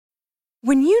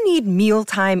When you need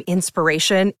mealtime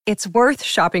inspiration, it's worth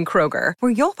shopping Kroger,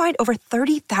 where you'll find over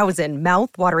 30,000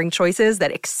 mouth-watering choices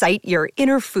that excite your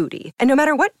inner foodie. And no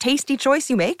matter what tasty choice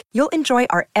you make, you'll enjoy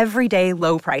our everyday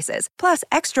low prices, plus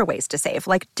extra ways to save,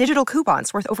 like digital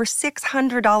coupons worth over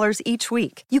 $600 each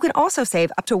week. You can also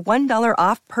save up to $1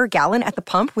 off per gallon at the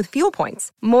pump with fuel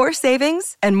points. More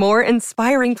savings and more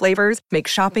inspiring flavors make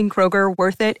shopping Kroger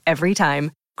worth it every time.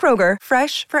 Kroger,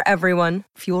 fresh for everyone.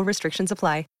 Fuel restrictions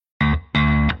apply.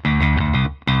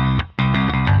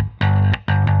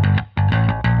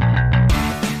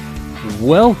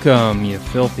 Welcome, you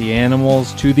filthy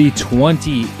animals, to the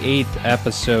 28th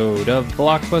episode of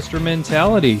Blockbuster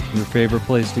Mentality, your favorite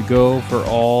place to go for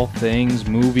all things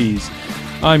movies.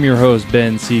 I'm your host,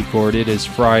 Ben Secord. It is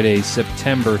Friday,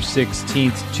 September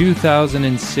 16th,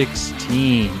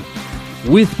 2016.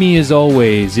 With me, as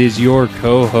always, is your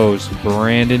co-host,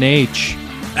 Brandon H.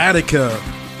 Attica.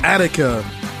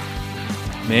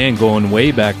 Man, going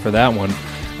way back for that one.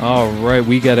 All right,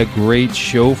 we got a great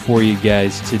show for you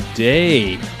guys.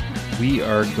 Today, we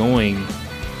are going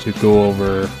to go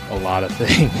over a lot of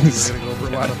things. We're going to go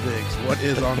over a lot of things. What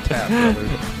is on tap, brother?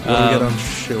 What do we got on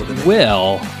show today?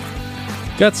 Well,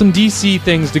 got some DC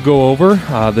things to go over.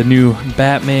 The new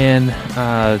Batman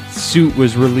suit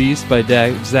was released by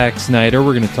Zack Snyder.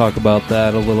 We're going to talk about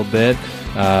that a little bit.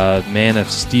 Man of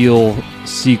Steel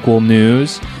sequel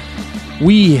news.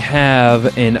 We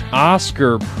have an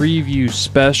Oscar preview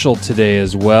special today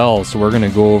as well, so we're going to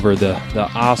go over the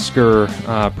Oscar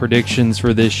predictions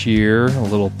for this year, a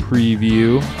little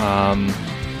preview,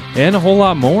 and a whole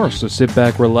lot more. So sit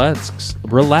back, relax.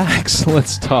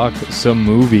 Let's talk some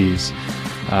movies.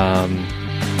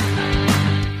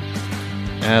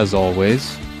 As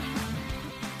always,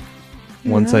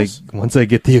 once I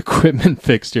get the equipment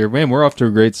fixed here, man, we're off to a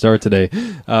great start today.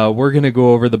 We're going to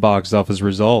go over the box office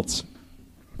results.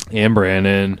 And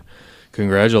Brandon,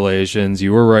 congratulations.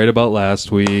 You were right about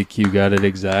last week. You got it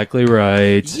exactly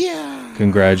right. Yeah.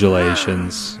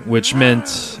 Congratulations. Which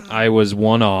meant I was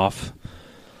one off.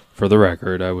 For the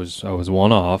record, I was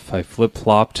one off. I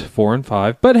flip-flopped 4 and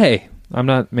 5. But hey, I'm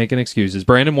not making excuses.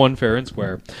 Brandon won fair and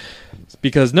square.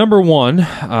 Because number one,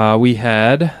 we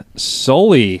had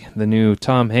Sully, the new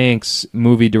Tom Hanks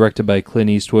movie directed by Clint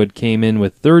Eastwood, came in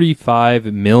with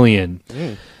 $35 million.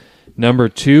 Number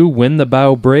 2, When the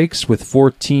Bow Breaks with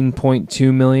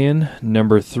 $14.2 million.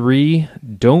 Number 3,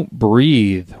 Don't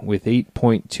Breathe with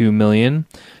 $8.2 million.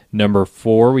 Number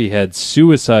 4, we had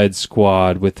Suicide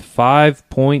Squad with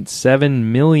 $5.7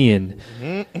 million.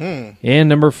 And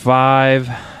number 5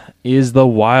 is The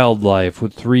Wildlife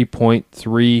with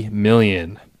 $3.3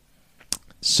 million.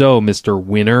 So, Mr.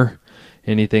 Winner,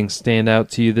 anything stand out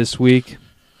to you this week?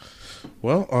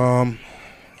 Well, I'm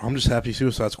just happy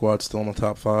Suicide Squad's still in the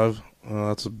top 5.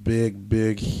 That's a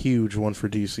big, huge one for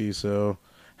DC, so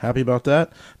happy about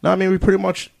that. No, I mean, we pretty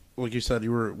much, like you said,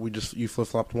 you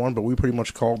flip-flopped one, but we pretty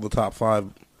much called the top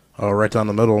 5 right down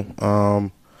the middle.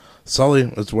 Sully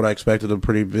is what I expected, a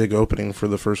pretty big opening for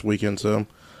the first weekend, so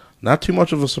not too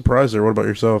much of a surprise there. What about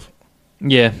yourself?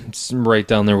 Yeah, it's right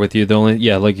down there with you.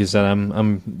 Like you said,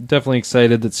 I'm definitely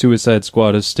excited that Suicide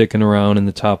Squad is sticking around in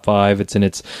the top 5. It's in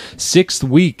its 6th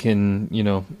week, and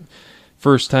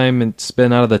first time it's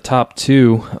been out of the top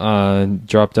 2,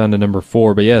 dropped down to number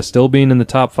 4. But yeah, still being in the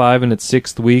top 5 in its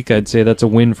 6th week, I'd say that's a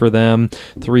win for them.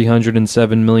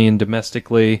 $307 million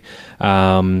domestically.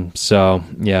 So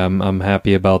yeah, I'm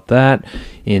happy about that.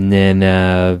 And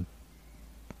then.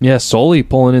 Yeah, Sully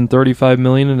pulling in $35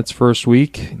 million in its first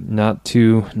week. Not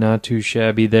too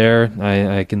shabby there.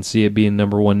 I can see it being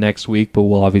number 1 next week, but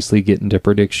we'll obviously get into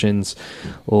predictions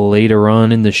later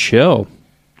on in the show.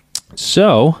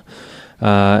 So,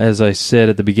 as I said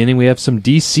at the beginning, we have some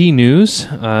DC news,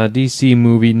 DC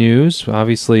movie news.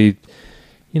 Obviously,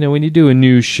 when you do a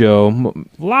news show,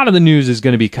 a lot of the news is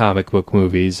going to be comic book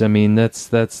movies. I mean, that's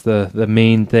the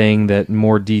main thing that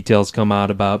more details come out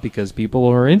about because people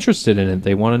are interested in it.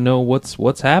 They want to know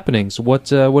what's happening. So what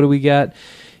do we got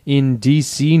in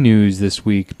DC news this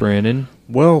week, Brandon?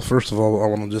 Well, first of all, I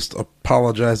want to just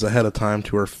apologize ahead of time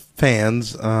to our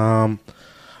fans. I'm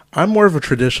more of a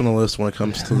traditionalist when it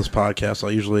comes to this podcast.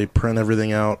 I usually print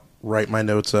everything out, write my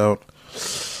notes out.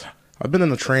 I've been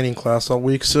in a training class all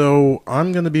week, so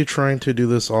I'm going to be trying to do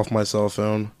this off my cell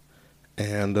phone.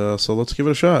 And so let's give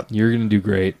it a shot. You're going to do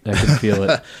great. I can feel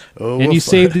it. And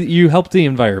you helped the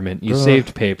environment. You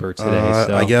saved paper today.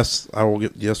 So. I guess I will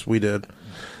get. Yes, we did.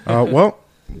 Well,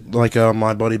 like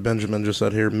my buddy Benjamin just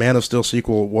said here, Man of Steel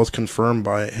sequel was confirmed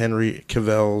by Henry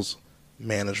Cavill's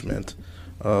management.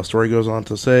 Story goes on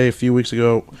to say a few weeks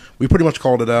ago, we pretty much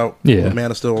called it out. Yeah.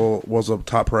 Man of Steel was a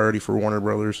top priority for Warner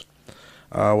Brothers.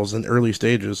 was in early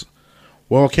stages.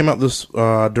 Well, it came out this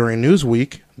during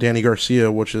Newsweek. Danny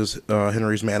Garcia, which is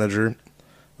Henry's manager,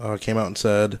 came out and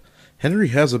said, Henry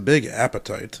has a big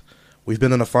appetite. We've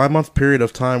been in a 5-month period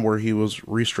of time where he was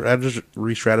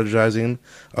re-strategizing,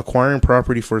 acquiring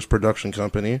property for his production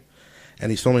company, and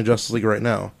he's filming Justice League right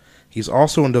now. He's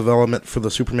also in development for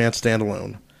the Superman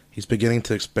standalone. He's beginning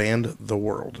to expand the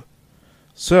world.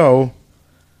 So,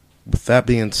 with that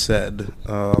being said,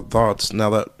 thoughts,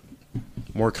 now that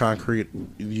more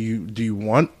concrete, do you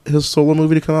want his solo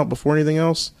movie to come out before anything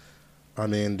else? I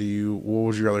mean, what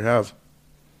would you rather have?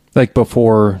 Like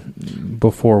before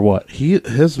what?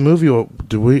 His movie, we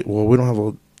don't have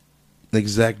an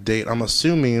exact date. I'm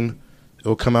assuming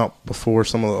it'll come out before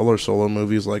some of the other solo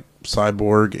movies like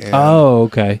Cyborg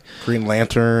and Green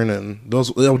Lantern, and those.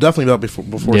 It'll definitely be out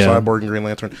before Cyborg and Green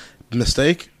Lantern.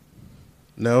 Mistake?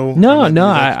 No.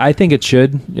 I think it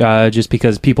should, just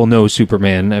because people know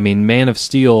Superman. I mean, Man of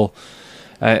Steel.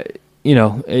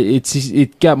 It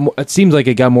seems like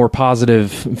it got more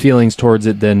positive feelings towards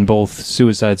it than both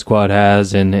Suicide Squad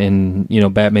has and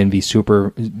Batman v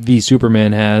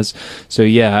Superman has. So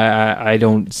yeah, I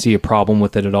don't see a problem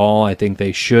with it at all. I think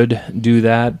they should do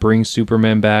that. Bring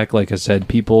Superman back. Like I said,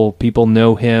 people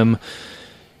know him.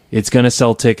 It's gonna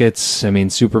sell tickets. I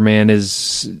mean, Superman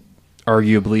is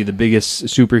arguably the biggest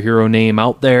superhero name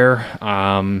out there.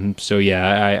 So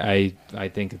yeah, I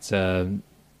think it's a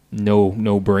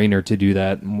no-brainer to do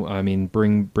that. I mean,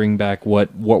 bring back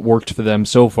what worked for them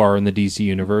so far in the DC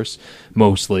universe,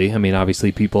 mostly. I mean,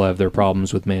 obviously people have their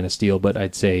problems with Man of Steel, but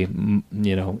I'd say,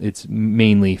 it's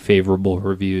mainly favorable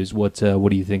reviews. What do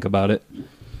you think about it?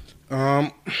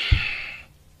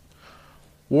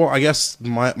 Well, I guess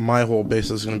my whole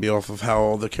basis is going to be off of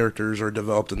how the characters are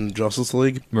developed in Justice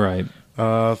League. Right.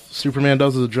 Superman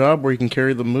does a job where he can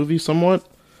carry the movie somewhat.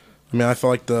 I mean, I feel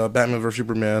like the Batman vs.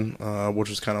 Superman, which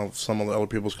is kind of some of the other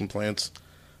people's complaints,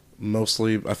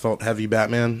 mostly I felt heavy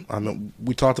Batman. I mean,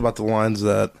 we talked about the lines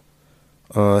that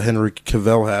Henry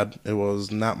Cavill had. It was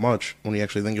not much when you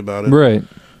actually think about it. Right.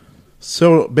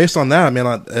 So, based on that, I mean,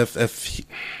 if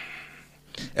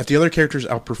the other characters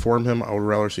outperform him, I would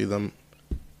rather see them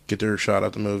get their shot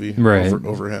at the movie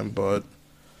over him. But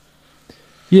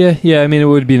yeah, I mean, it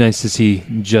would be nice to see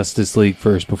Justice League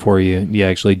first before you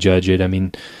actually judge it. I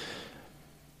mean,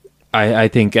 I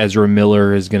think Ezra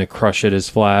Miller is going to crush it as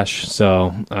Flash,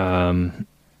 so I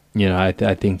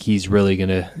think he's really going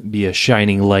to be a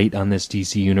shining light on this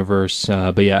DC universe.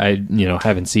 But yeah, I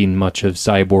haven't seen much of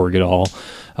Cyborg at all,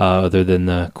 other than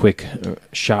the quick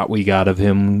shot we got of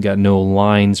him. Got no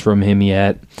lines from him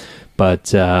yet.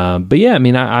 But yeah, I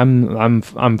mean, I'm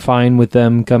fine with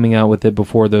them coming out with it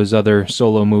before those other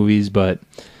solo movies, but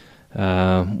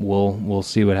we'll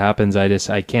see what happens.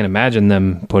 I can't imagine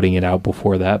them putting it out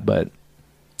before that, but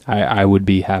I would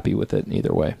be happy with it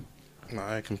either way.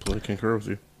 I completely concur with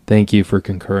you. Thank you for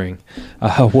concurring.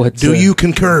 Do you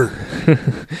concur?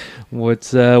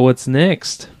 What's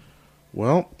next?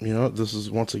 Well, this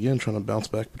is once again trying to bounce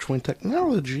back between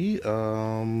technology.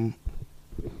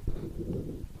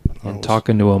 And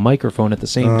talking to a microphone at the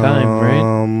same time, right?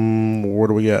 Where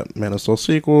do we got? Man of Steel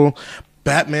sequel.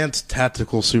 Batman's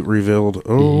tactical suit revealed.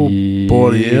 Oh,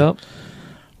 boy. Yep.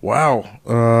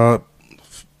 Wow.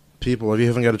 People, if you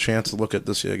haven't got a chance to look at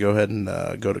this yet, go ahead and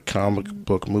go to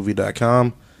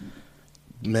comicbookmovie.com.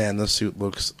 Man, this suit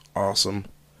looks awesome.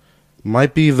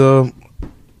 Might be definitely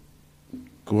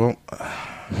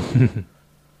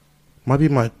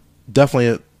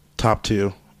a top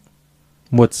 2.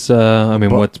 What's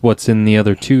in the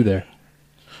other 2 there?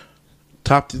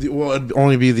 It'd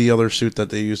only be the other suit that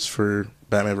they used for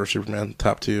Batman vs. Superman,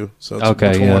 top 2. So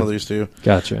it's one of these two.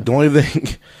 Gotcha. The only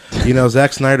thing,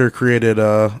 Zack Snyder created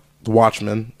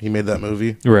Watchmen. He made that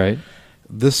movie. Right.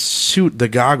 This suit, the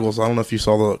goggles, I don't know if you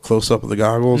saw the close-up of the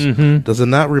goggles. Mm-hmm. Does it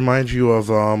not remind you of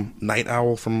Night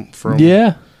Owl from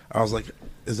Yeah. I was like,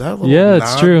 is that a little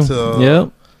it's true.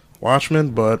 To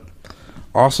Watchmen? But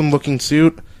awesome-looking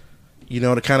suit.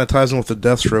 It kind of ties in with the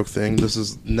Deathstroke thing. This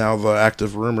is now the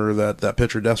active rumor that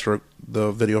picture Deathstroke,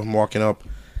 the video of him walking up,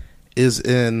 he's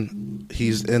in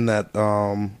that,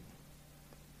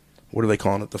 what are they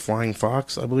calling it? The Flying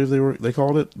Fox, I believe they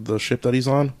called it, the ship that he's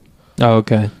on. Oh,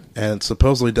 okay. And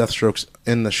supposedly Deathstroke's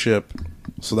in the ship,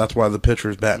 so that's why the picture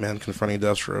is Batman confronting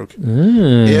Deathstroke.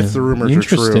 If the rumors are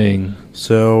true.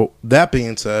 So, that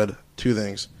being said, 2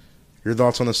 things. Your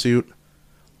thoughts on the suit?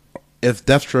 If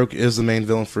Deathstroke is the main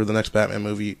villain for the next Batman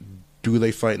movie, do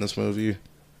they fight in this movie?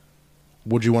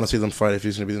 Would you want to see them fight if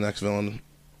he's going to be the next villain?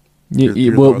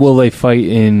 Will they fight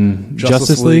in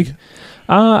Justice League?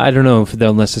 I don't know if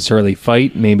they'll necessarily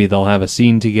fight. Maybe they'll have a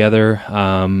scene together.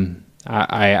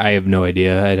 I have no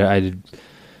idea.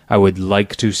 I would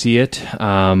like to see it,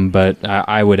 but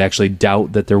I would actually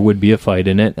doubt that there would be a fight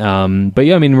in it. But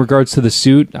yeah, I mean, in regards to the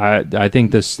suit, I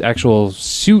think this actual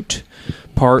suit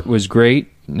part was great.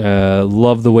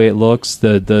 Love the way it looks.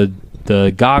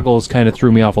 The goggles kind of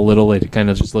threw me off a little. It kind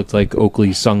of just looked like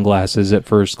Oakley sunglasses at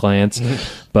first glance.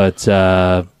 But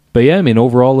yeah, I mean,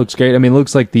 overall looks great. I mean, it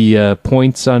looks like the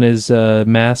points on his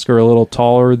mask are a little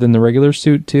taller than the regular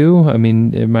suit too. I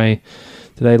mean,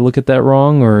 did I look at that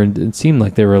wrong, or it seemed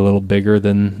like they were a little bigger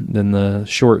than the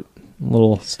short,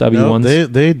 little stubby ones?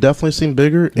 They definitely seem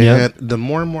bigger. Yeah. And the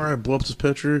more and more I blow up this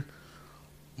picture,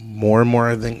 more and more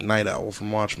I think Night Owl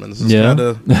from Watchmen. This is Yeah. kind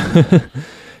of...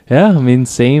 Yeah, I mean,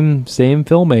 same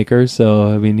filmmaker. So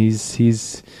I mean,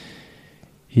 he's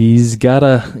got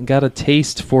a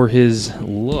taste for his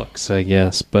looks, I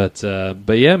guess. But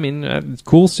yeah, I mean,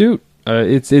 cool suit.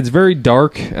 It's very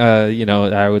dark.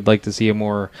 I would like to see a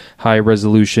more high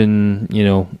resolution,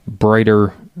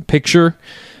 brighter picture.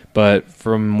 But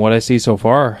from what I see so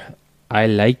far, I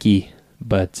like it.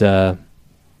 But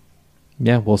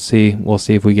yeah, we'll see. We'll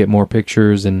see if we get more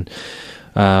pictures and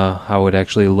how it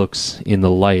actually looks in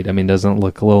the light. I mean, doesn't it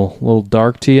look a little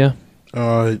dark to you?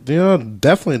 Yeah,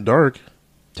 definitely dark.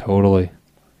 Totally.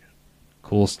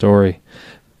 Cool story.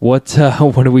 What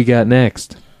do we got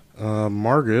next?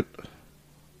 Margaret.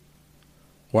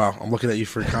 Wow, I'm looking at you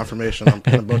for confirmation. I'm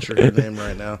going to butcher her name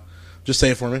right now. Just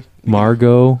say it for me.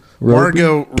 Margot Robbie?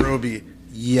 Margot Robbie.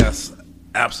 Yes,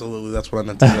 absolutely. That's what I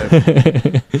meant to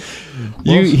say.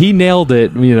 He nailed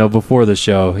it, before the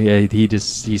show. Yeah, he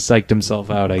psyched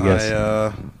himself out, I guess.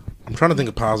 I'm trying to think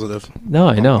of positive. No,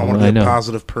 I know. I want to be a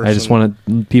positive person. I just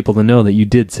wanted people to know that you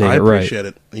did say it right. I appreciate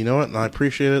it. You know what? And I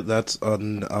appreciate it. That's a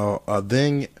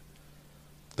thing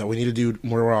that we need to do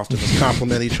more often, is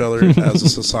compliment each other as a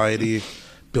society,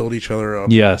 build each other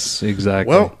up. Yes,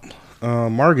 exactly. Well,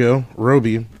 Margot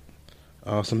Robbie,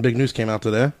 some big news came out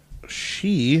today.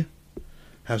 She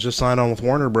has just signed on with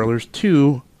Warner Brothers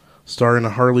to star in a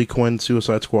Harley Quinn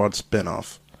Suicide Squad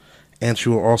spinoff, and she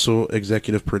will also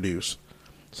executive produce.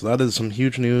 So that is some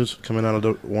huge news coming out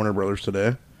of Warner Brothers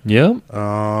today. Yeah.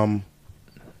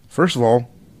 First of all,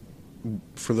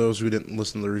 for those who didn't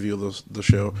listen to the review of the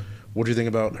show, what do you think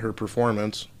about her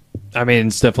performance? I mean,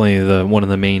 it's definitely one of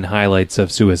the main highlights of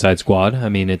Suicide Squad. I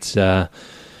mean, it's it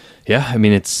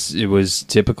was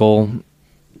typical.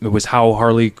 It was how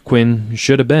Harley Quinn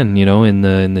should have been, in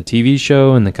the TV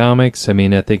show and the comics. I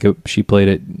mean, I think she played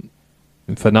it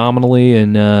phenomenally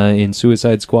in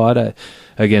Suicide Squad.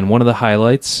 Again, one of the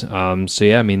highlights. So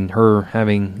yeah, I mean, her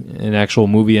having an actual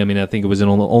movie. I mean, I think it was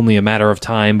only a matter of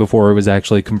time before it was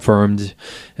actually confirmed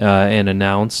and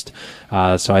announced.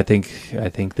 So I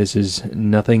think this is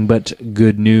nothing but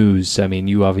good news. I mean,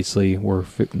 you obviously were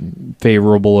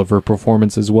favorable of her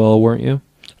performance as well, weren't you?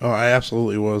 Oh, I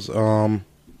absolutely was.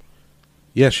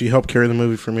 Yeah, she helped carry the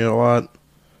movie for me a lot.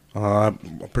 I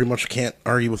pretty much can't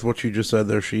argue with what you just said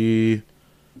there.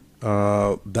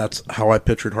 That's how I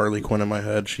pictured Harley Quinn in my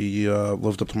head. She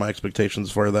lived up to my expectations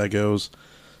as far as that goes.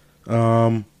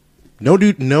 No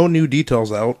new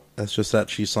details out. It's just that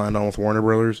she signed on with Warner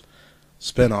Brothers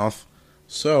spinoff.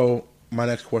 So my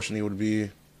next question would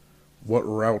be, what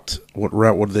route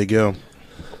would they go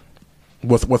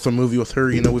with a movie with her?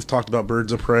 We've talked about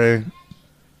Birds of Prey.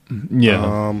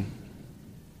 Yeah.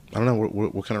 I don't know.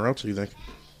 What kind of routes do you think?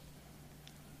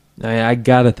 I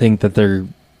gotta think that it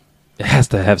has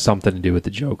to have something to do with the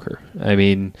Joker. I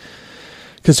mean,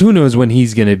 because who knows when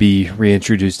he's going to be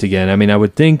reintroduced again. I mean, I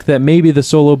would think that maybe the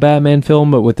solo Batman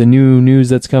film, but with the new news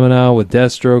that's coming out with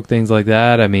Deathstroke, things like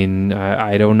that, I mean,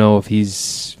 I don't know if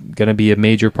he's going to be a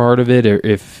major part of it, or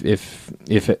if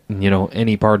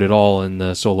any part at all in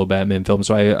the solo Batman film.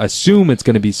 So I assume it's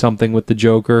going to be something with the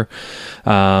Joker.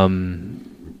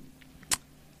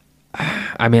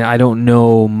 I mean, I don't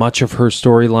know much of her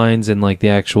storylines in like the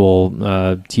actual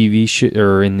TV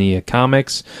or in the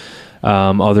comics,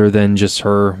 other than just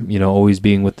her, always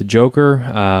being with the Joker.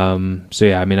 So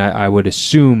yeah, I mean, I would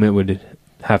assume it would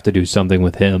have to do something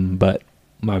with him. But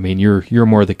I mean, you're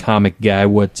more the comic guy.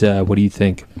 What do you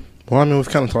think? Well, I mean, we've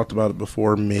kind of talked about it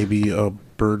before. Maybe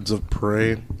Birds of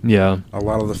Prey. Yeah, a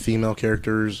lot of the female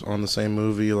characters on the same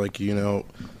movie, like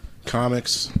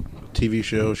comics. TV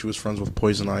show, she was friends with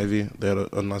Poison Ivy. They had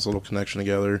a nice little connection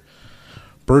together.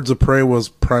 Birds of Prey was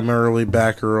primarily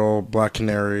Batgirl, Black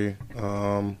Canary,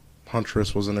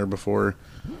 Huntress was in there before,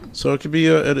 so it could be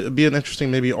it'd be an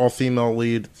interesting, maybe all-female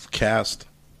lead cast.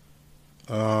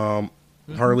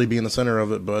 Harley being the center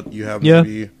of it, but you have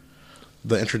maybe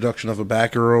the introduction of a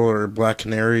Batgirl or Black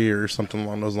Canary or something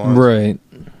along those lines. Right.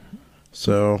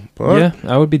 So, but Yeah,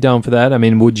 I would be down for that. I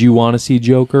mean, would you want to see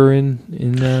Joker in?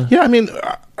 yeah, I mean,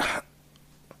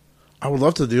 I would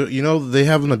love to do it. You know, they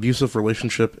have an abusive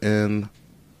relationship in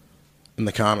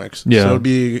the comics. Yeah. So it'd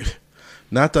be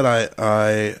not that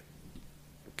I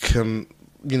condone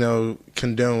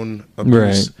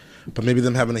abuse, Right. but maybe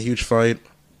them having a huge fight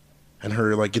and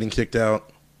her like getting kicked out,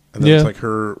 and then Yeah. it's like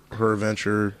her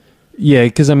adventure. Yeah,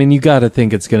 because I mean, you got to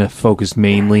think it's going to focus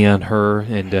mainly on her,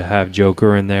 and to have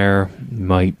Joker in there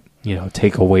might,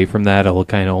 take away from that. It'll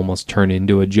kind of almost turn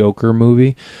into a Joker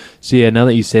movie. So yeah, now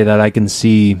that you say that, I can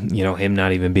see, him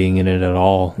not even being in it at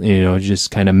all.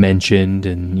 Just kind of mentioned,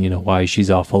 and why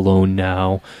she's off alone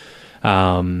now.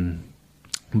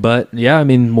 But yeah, I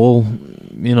mean, we'll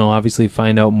obviously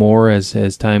find out more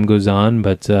as time goes on.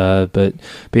 But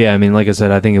yeah, I mean, like I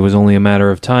said, I think it was only a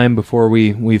matter of time before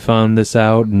we found this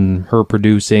out. And her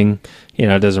producing,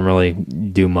 it doesn't really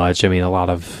do much. I mean, a lot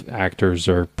of actors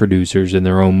are producers in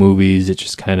their own movies. It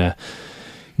just kind of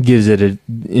gives it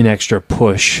an extra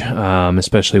push,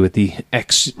 especially with the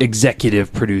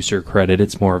executive producer credit.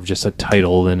 It's more of just a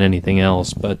title than anything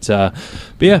else. But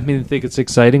yeah, I mean, I think it's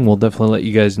exciting. We'll definitely let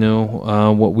you guys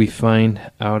know what we find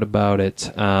out about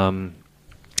it. And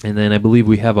then I believe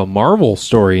we have a Marvel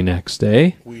story next,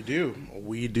 eh? We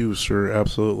do, sir,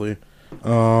 absolutely.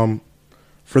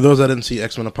 For those that didn't see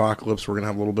X-Men Apocalypse, we're gonna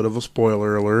have a little bit of a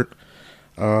spoiler alert.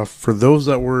 For those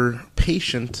that were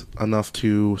patient enough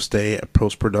to stay at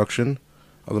post-production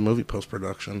of the movie,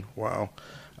 post-movie,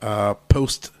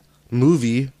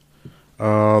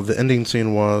 the ending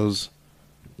scene was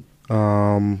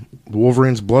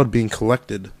Wolverine's blood being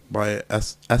collected by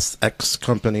SX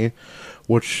Company,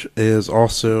 which is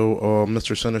also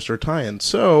Mr. Sinister tie-in.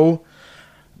 So,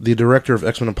 the director of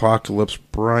X-Men Apocalypse,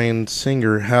 Bryan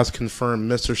Singer, has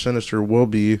confirmed Mr. Sinister will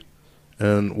be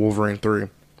in Wolverine 3.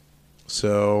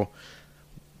 So,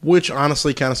 which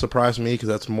honestly kind of surprised me because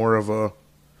that's more of a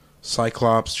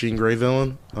Cyclops, Jean Grey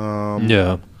villain.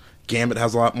 Yeah. Gambit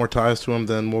has a lot more ties to him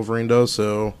than Wolverine does.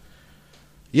 So,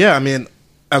 yeah, I mean,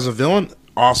 as a villain,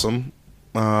 awesome.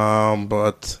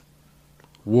 But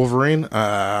Wolverine,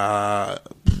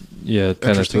 Yeah, it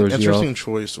kind of throws you off. interesting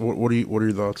choice. What are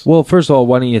your thoughts? Well, first of all,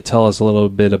 why don't you tell us a little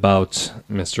bit about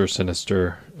Mr.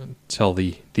 Sinister? Tell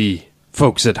the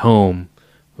folks at home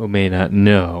who may not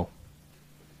know.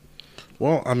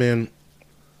 Well, I mean,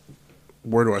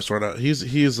 where do I start out? He's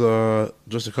just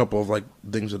a couple of like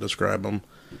things to describe him.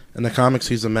 In the comics,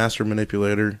 he's a master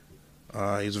manipulator.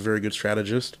 He's a very good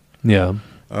strategist. Yeah.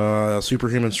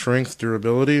 Superhuman strength,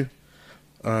 durability.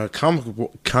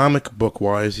 Comic book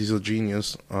wise, he's a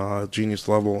genius. Genius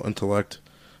level intellect.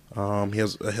 He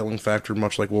has a healing factor,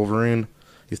 much like Wolverine.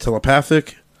 He's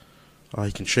telepathic.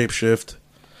 He can shapeshift.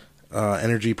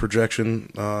 Energy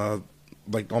projection.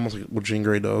 Like almost like what Jean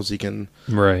Grey does. He can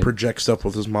project stuff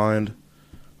with his mind.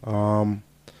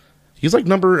 He's like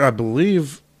number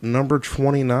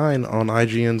 29 on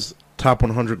IGN's top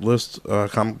 100 list.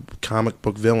 Comic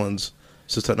book villains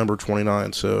sits at number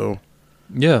 29. So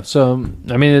yeah, so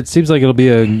I mean, it seems like it'll be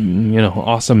a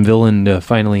awesome villain to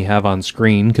finally have on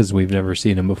screen because we've never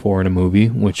seen him before in a movie,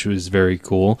 which was very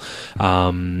cool.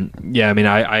 Yeah, I mean,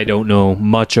 I don't know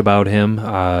much about him.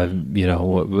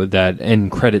 That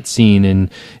end credit scene in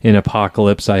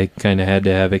Apocalypse, I kind of had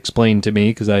to have explained to me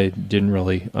because I didn't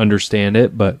really understand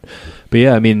it. But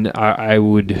yeah, I mean, I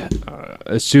would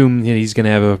assume he's going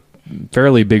to have a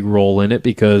fairly big role in it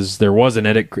because there was an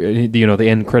edit, the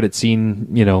end credit scene,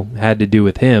 had to do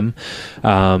with him.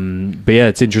 But yeah,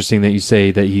 it's interesting that you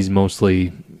say that he's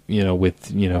mostly,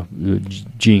 with,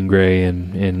 Jean Grey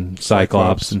and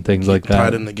Cyclops and things like that.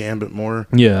 Tied in the Gambit more.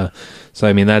 Yeah. So,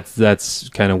 I mean, that's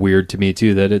kind of weird to me,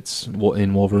 too, that it's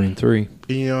in Wolverine 3.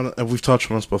 We've touched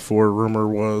on this before. Rumor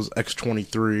was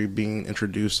X-23 being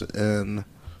introduced in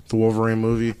the Wolverine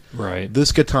movie. Right.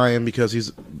 This could tie in because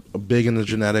he's big into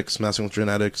genetics, messing with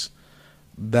genetics.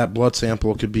 That blood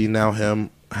sample could be now him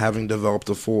having developed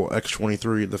a full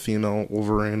X-23, the female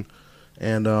Wolverine.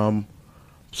 And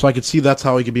so I could see that's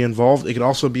how he could be involved. It could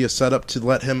also be a setup to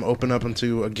let him open up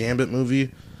into a Gambit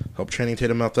movie, help Channing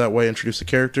Tatum out that way, introduce the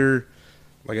character.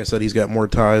 Like I said, he's got more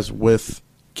ties with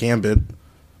Gambit.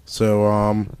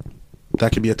 So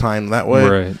that could be a tie-in that way.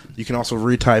 Right. You can also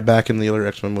re-tie back in the other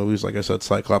X-Men movies. Like I said,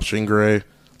 Cyclops, Jean Grey, a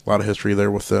lot of history there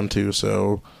with them too.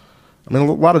 So, I mean,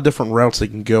 a lot of different routes they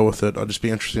can go with it. I'll just be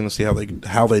interesting to see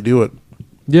how they do it.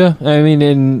 Yeah, I mean,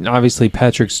 and obviously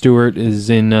Patrick Stewart is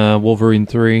in Wolverine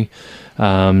 3.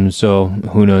 So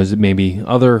who knows? Maybe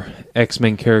other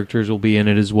X-Men characters will be in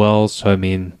it as well. So, I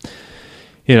mean,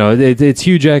 it's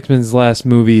Hugh Jackman's last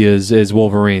movie is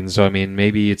Wolverine. So I mean,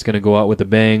 maybe it's going to go out with a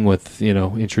bang with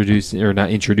not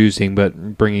introducing,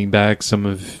 but bringing back some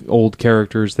of old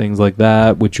characters, things like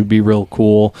that, which would be real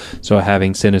cool. So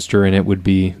having Sinister in it would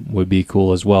be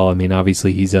cool as well. I mean,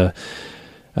 obviously he's a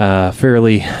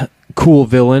fairly cool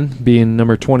villain, being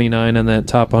number 29 on that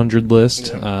top 100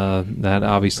 list. That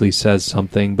obviously says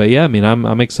something. But yeah, I mean,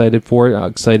 I'm excited for it. I'm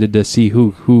excited to see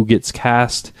who gets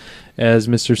cast as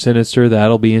Mr. Sinister.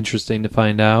 That'll be interesting to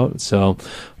find out. So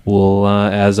we'll,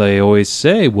 as I always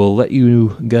say, we'll let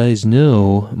you guys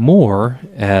know more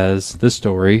as the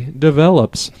story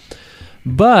develops.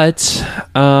 But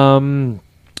got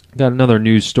another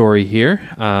news story here.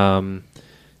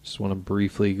 Just want to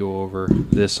briefly go over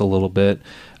this a little bit.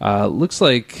 Looks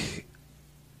like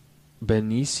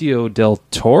Benicio del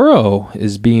Toro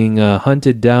is being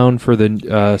hunted down for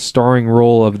the starring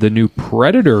role of the new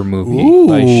Predator movie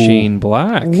by Shane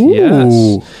Black. Ooh.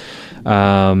 Yes.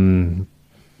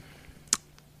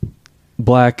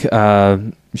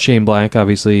 Shane Black,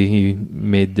 obviously, he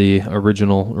made the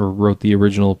original, or wrote the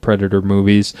original Predator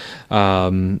movies.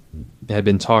 Had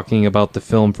been talking about the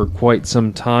film for quite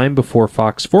some time before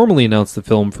Fox formally announced the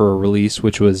film for a release,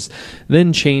 which was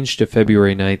then changed to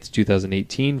February 9th,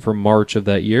 2018 from March of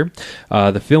that year.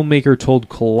 The filmmaker told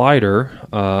Collider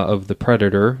of The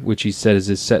Predator, which he said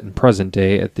is set in present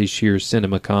day at this year's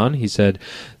CinemaCon. He said,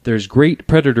 "There's great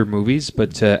Predator movies,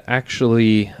 but to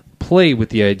actually play with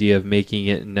the idea of making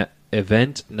it an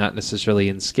event, not necessarily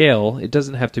in scale, it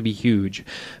doesn't have to be huge,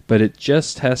 but it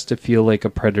just has to feel like a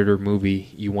Predator movie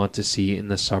you want to see in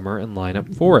the summer and line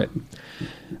up for it."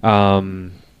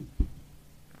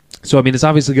 So I mean, it's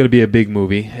obviously going to be a big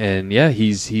movie, and yeah,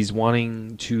 he's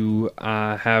wanting to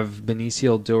have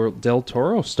Benicio del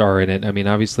Toro star in it. I mean,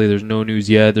 obviously there's no news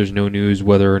yet. There's no news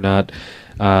whether or not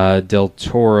del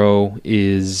Toro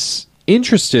is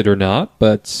interested or not,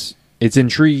 but it's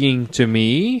intriguing to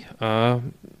me.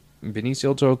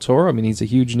 Benicio del Toro, I mean, he's a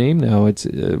huge name now. It's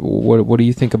what do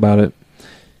you think about it?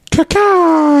 Good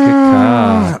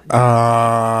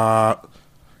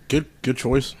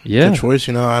choice. Yeah. Good choice.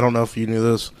 I don't know if you knew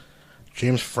this.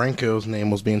 James Franco's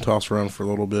name was being tossed around for a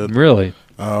little bit. Really?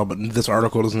 But this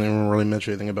article doesn't even really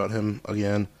mention anything about him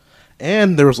again.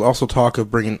 And there was also talk of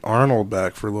bringing Arnold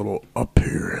back for a little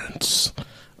appearance.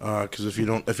 Because if you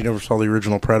never saw the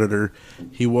original Predator,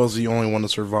 he was the only one to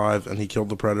survive, and he killed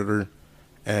the Predator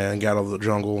and got out of the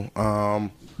jungle.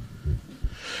 It'd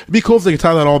be cool if they could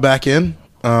tie that all back in.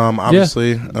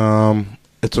 Obviously, it's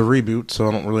a reboot, so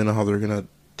I don't really know how they're going to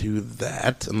do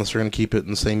that, unless they're going to keep it in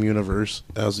the same universe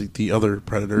as the other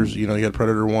Predators. You had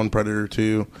Predator 1, Predator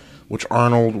 2, which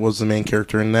Arnold was the main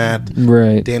character in that.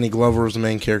 Right. Danny Glover was the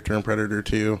main character in Predator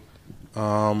 2.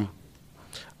 I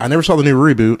never saw the new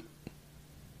reboot.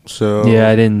 So yeah,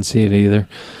 I didn't see it either.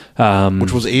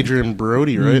 Which was Adrian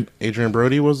Brody, right? Adrian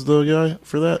Brody was the guy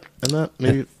for that, and that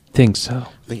maybe. I think so.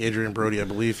 I think Adrian Brody. I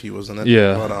believe he was in it.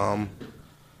 Yeah. But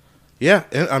yeah.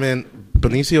 I mean,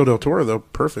 Benicio del Toro though,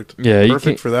 perfect. Yeah,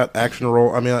 perfect for that action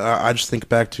role. I mean, I just think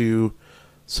back to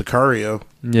Sicario.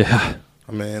 Yeah.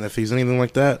 I mean, if he's anything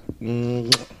like that.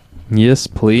 Yes,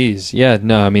 please. Yeah,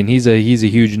 no, I mean, he's a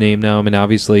huge name now. I mean,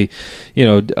 obviously,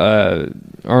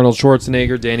 Arnold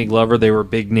Schwarzenegger, Danny Glover, they were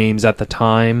big names at the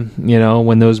time,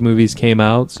 when those movies came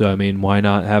out. So, I mean, why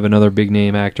not have another big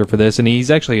name actor for this? And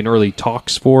he's actually in early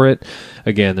talks for it.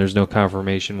 Again, there's no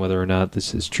confirmation whether or not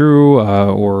this is true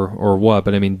or what.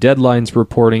 But, I mean, Deadline's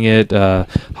reporting it.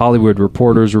 Hollywood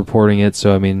Reporter's reporting it.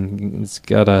 So, I mean, it's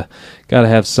gotta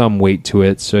have some weight to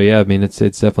it. So, yeah, I mean, it's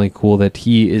definitely cool that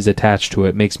he is attached to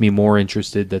it. Makes me more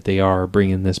interested that they are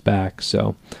bringing this back.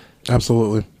 So,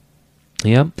 absolutely.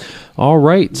 Yeah. All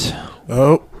right.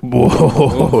 Oh,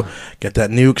 whoa. Got that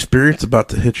new experience about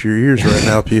to hit your ears right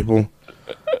now, people.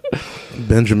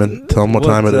 Benjamin, tell them what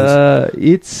time it is.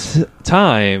 It's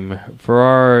time for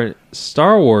our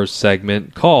Star Wars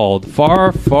segment called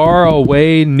Far, Far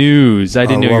Away News. I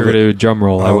didn't know you were going to do a drum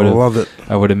roll. I love it.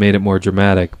 I would have made it more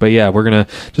dramatic. But yeah, we're going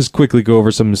to just quickly go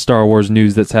over some Star Wars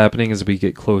news that's happening as we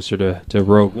get closer to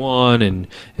Rogue One and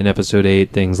Episode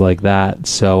 8, things like that.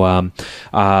 So,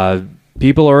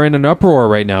 people are in an uproar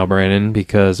right now, Brandon,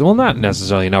 because, well, not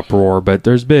necessarily an uproar, but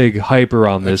there's big hype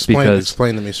around this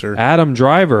explain to me, sir. Adam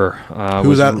Driver.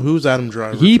 Who's Adam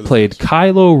Driver? He played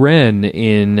Kylo Ren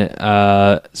in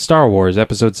Star Wars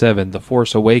Episode 7, The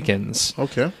Force Awakens.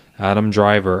 Okay. Adam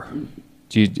Driver.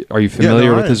 Are you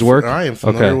familiar with his work? I am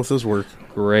familiar with his work.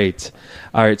 Great.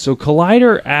 All right, so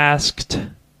Collider asked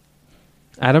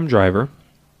Adam Driver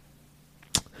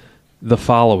the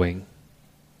following.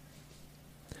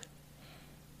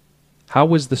 How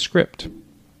was the script?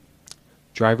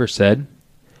 Driver said,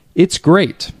 It's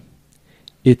great.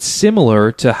 It's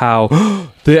similar to how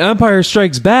The Empire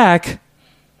Strikes Back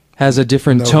has a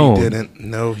different tone. He didn't.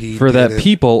 No, he for didn't. that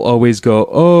people always go,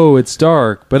 oh, it's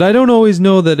dark. But I don't always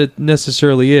know that it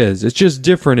necessarily is. It's just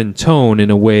different in tone in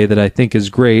a way that I think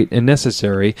is great and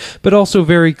necessary, but also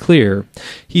very clear.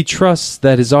 He trusts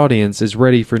that his audience is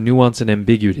ready for nuance and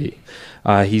ambiguity.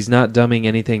 He's not dumbing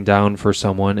anything down for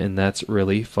someone, and that's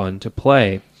really fun to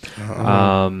play.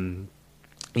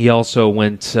 He also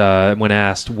went, when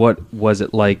asked what was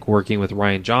it like working with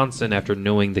Rian Johnson after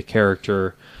knowing the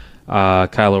character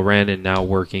Kylo Ren and now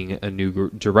working a new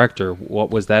director, what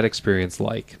was that experience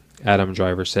like? Adam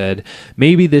Driver said,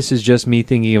 maybe this is just me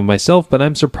thinking of myself, but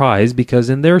I'm surprised because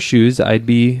in their shoes, I'd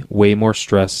be way more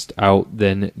stressed out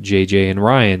than JJ and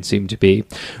Ryan seem to be.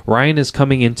 Ryan is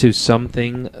coming into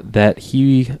something that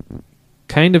he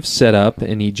kind of set up,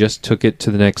 and he just took it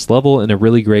to the next level in a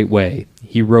really great way.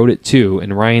 He wrote it too,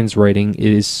 and Ryan's writing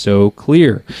is so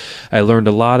clear. I learned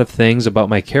a lot of things about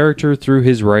my character through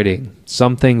his writing.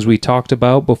 Some things we talked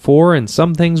about before, and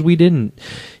some things we didn't.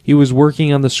 He was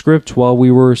working on the script while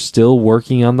we were still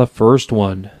working on the first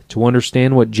one. To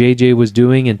understand what JJ was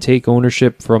doing and take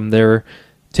ownership from there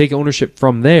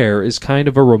is kind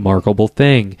of a remarkable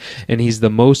thing. And he's the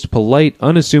most polite,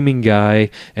 unassuming guy,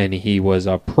 and he was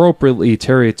appropriately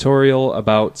territorial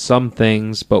about some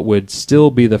things, but would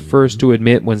still be the first to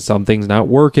admit when something's not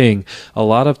working. A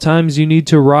lot of times you need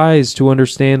to rise to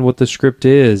understand what the script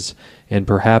is. And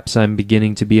perhaps I'm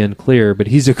beginning to be unclear, but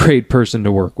he's a great person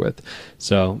to work with.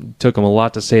 So it took him a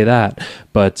lot to say that.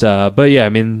 But yeah, I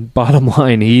mean, bottom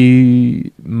line,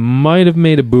 he might have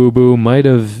made a boo-boo, might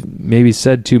have maybe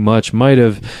said too much, might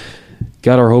have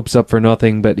got our hopes up for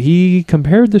nothing, but he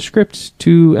compared the script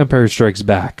to Empire Strikes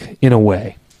Back in a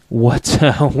way. What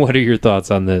are your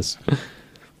thoughts on this?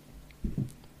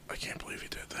 I can't believe he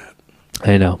did that.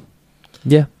 I know.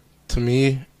 Yeah. To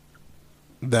me,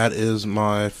 that is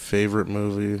my favorite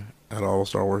movie out of all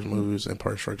Star Wars movies,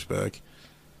 Empire Strikes Back.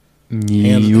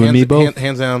 You and me both.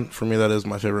 Hands down, for me, that is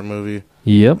my favorite movie.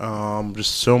 Yep.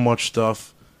 Just so much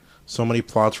stuff, so many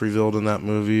plots revealed in that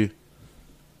movie.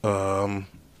 That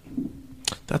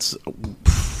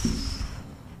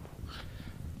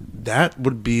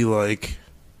would be like,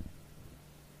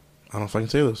 I don't know if I can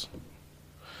say this.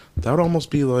 That would almost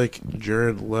be like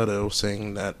Jared Leto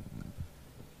saying that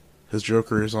his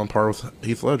Joker is on par with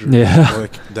Heath Ledger. Yeah.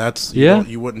 Like, that's,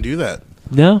 you wouldn't do that.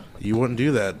 No. You wouldn't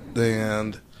do that.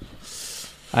 And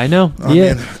I know. I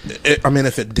mean,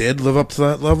 if it did live up to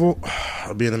that level,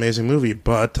 it'd be an amazing movie,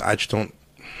 but I just don't,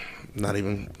 not gonna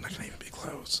even be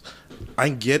close. I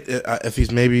get it, if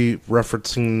he's maybe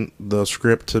referencing the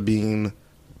script to being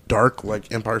dark, like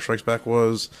Empire Strikes Back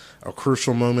was, a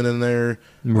crucial moment in there,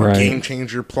 right. A game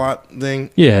changer plot thing.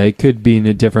 Yeah, it could be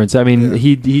a difference. I mean,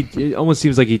 he it almost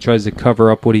seems like he tries to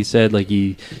cover up what he said. Like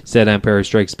he said Empire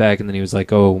Strikes Back, and then he was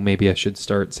like, oh, maybe I should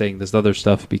start saying this other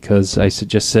stuff because I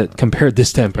compared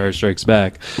this to Empire Strikes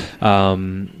Back.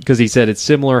 Because he said it's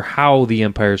similar how the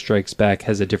Empire Strikes Back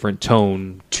has a different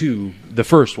tone to the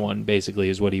first one, basically,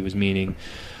 is what he was meaning.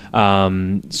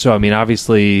 So, I mean,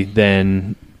 obviously,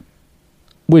 then...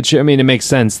 Which, I mean, it makes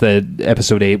sense that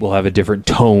Episode 8 will have a different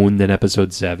tone than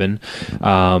Episode 7.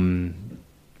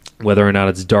 Whether or not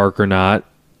it's dark or not,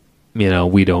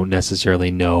 we don't necessarily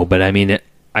know. But, I mean,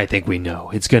 I think we know.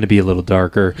 It's going to be a little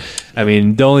darker. I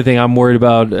mean, the only thing I'm worried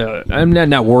about... I'm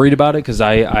not worried about it because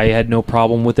I had no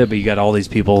problem with it, but you got all these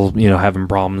people, having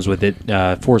problems with it.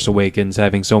 Force Awakens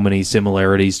having so many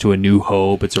similarities to A New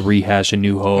Hope. It's a rehash of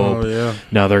New Hope. Oh, yeah.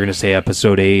 Now they're going to say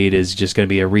Episode 8 is just going to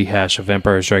be a rehash of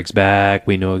Empire Strikes Back.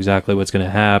 We know exactly what's going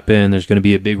to happen. There's going to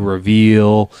be a big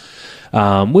reveal.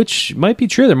 Which might be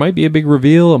true. There might be a big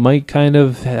reveal. It might kind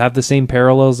of have the same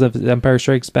parallels of Empire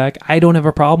Strikes Back. I don't have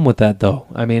a problem with that, though.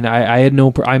 I mean,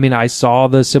 I saw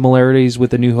the similarities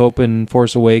with A New Hope and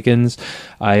Force Awakens.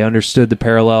 I understood the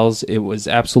parallels. It was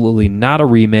absolutely not a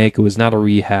remake. It was not a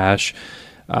rehash.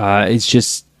 It's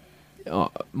just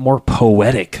more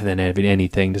poetic than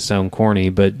anything, to sound corny,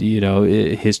 but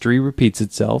history repeats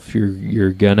itself.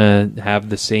 You're gonna have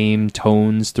the same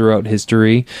tones throughout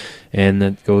history, and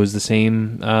that goes the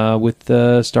same with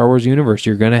the Star Wars universe.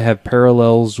 You're gonna have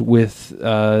parallels with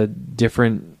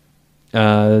different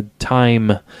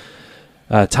time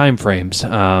frames.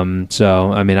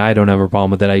 So, I mean, I don't have a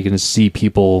problem with that. I can see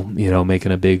people,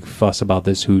 making a big fuss about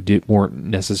this who weren't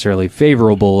necessarily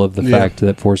favorable of the fact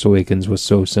that Force Awakens was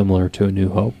so similar to A New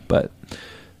Hope, but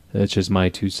that's just my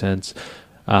 2 cents.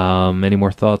 Any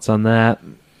more thoughts on that?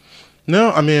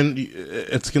 No, I mean,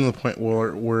 it's getting to the point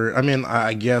where I mean,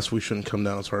 I guess we shouldn't come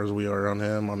down as hard as we are on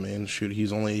him. I mean, shoot,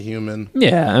 he's only a human.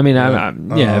 Yeah, I mean,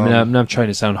 I'm not trying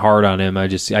to sound hard on him. I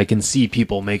can see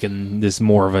people making this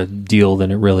more of a deal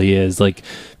than it really is. Like,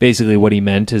 basically what he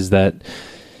meant is that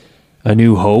A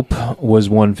New Hope was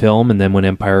one film, and then when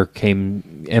Empire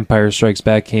Strikes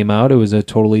Back came out, it was a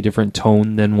totally different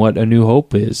tone than what A New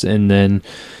Hope is. And then,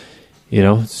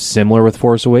 similar with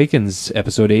Force Awakens,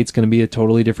 Episode 8 is going to be a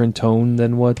totally different tone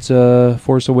than what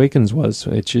Force Awakens was,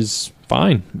 which is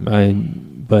fine.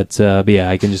 But yeah,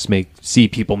 I can just see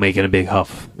people making a big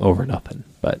huff over nothing.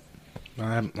 But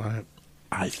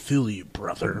I feel you,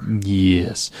 brother.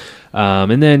 Yes.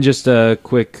 And then just a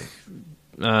quick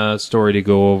story to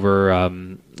go over.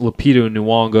 Lupita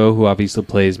Nyong'o, who obviously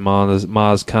plays Maz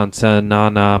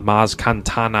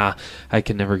Kanata. I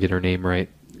can never get her name right.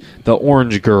 The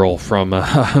orange girl from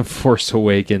Force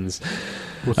Awakens.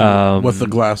 With the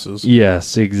glasses.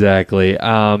 Yes, exactly.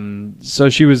 So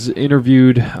she was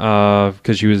interviewed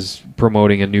because she was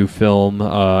promoting a new film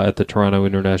at the Toronto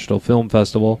International Film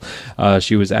Festival.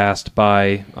 She was asked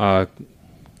by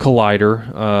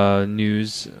Collider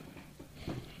News.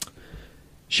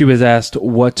 She was asked,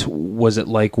 what was it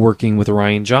like working with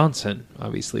Rian Johnson,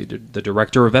 obviously the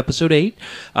director of Episode 8?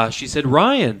 She said,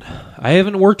 Ryan, I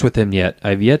haven't worked with him yet.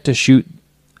 I've yet to shoot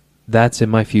That's in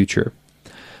My Future,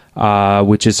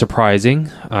 which is surprising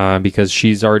because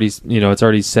she's already, it's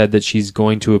already said that she's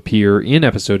going to appear in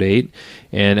Episode 8.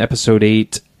 And Episode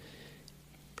 8,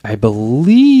 I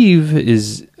believe,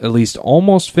 is at least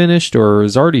almost finished or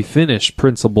is already finished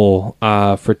principal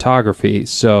photography.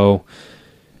 So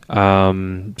I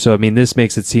mean, this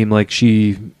makes it seem like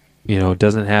she,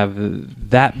 doesn't have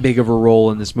that big of a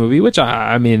role in this movie, which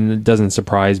I mean, it doesn't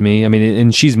surprise me. I mean,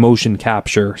 and she's motion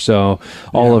capture, so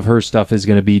all of her stuff is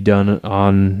going to be done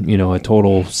on, a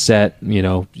total set.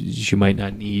 She might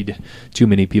not need too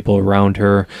many people around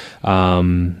her.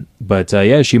 But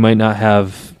yeah, she might not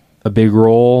have a big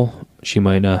role. She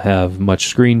might not have much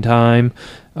screen time.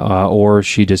 Or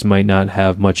she just might not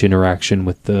have much interaction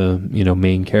with the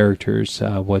main characters.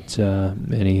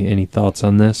 Any thoughts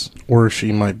on this? Or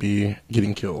she might be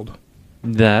getting killed.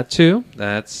 That too.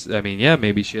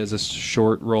 Maybe she has a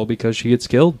short role because she gets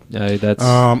killed. That's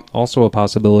also a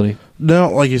possibility. No,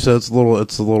 like you said, it's a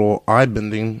little eye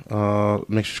bending.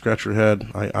 Makes you scratch your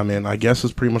head. I guess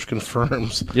it's pretty much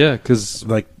confirms. Yeah, because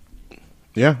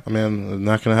yeah,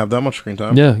 not going to have that much screen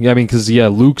time. Yeah, because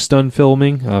Luke's done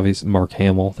filming. Obviously, Mark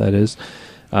Hamill, that is.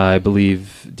 I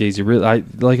believe Daisy. Like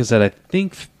I said, I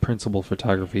think principal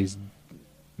photography is,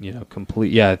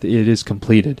 complete. Yeah, it is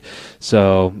completed.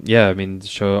 So yeah,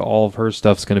 all of her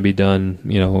stuff's going to be done,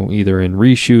 either in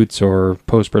reshoots or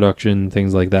post production,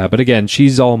 things like that. But again,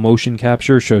 she's all motion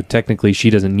capture, so technically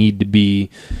she doesn't need to be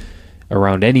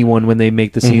around anyone when they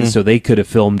make the scenes. Mm-hmm. So they could have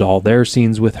filmed all their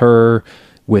scenes with her.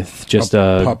 With just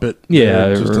a puppet,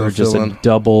 or just a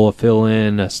double, a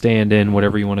fill-in, a stand-in,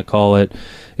 whatever you want to call it.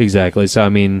 Exactly. So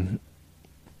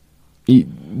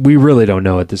we really don't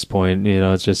know at this point.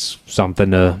 It's just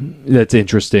something that's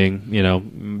interesting.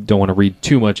 Don't want to read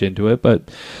too much into it, but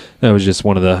that was just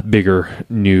one of the bigger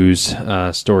news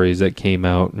stories that came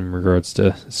out in regards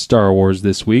to Star Wars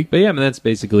this week. But yeah, that's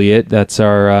basically it. That's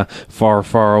our far,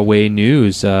 far away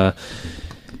news.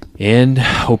 And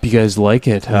hope you guys like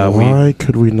it. Why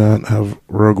could we not have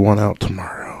Rogue One out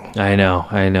tomorrow? I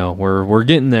know. We're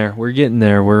getting there.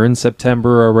 We're in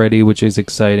September already, which is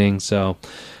exciting. So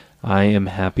I am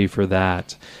happy for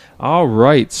that. All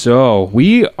right. So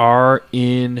we're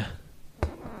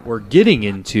getting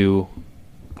into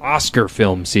Oscar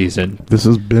film season. This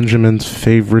is Benjamin's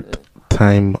favorite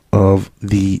time of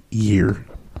the year.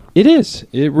 It is.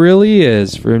 It really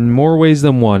is. For in more ways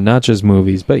than one, not just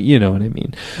movies, but you know what I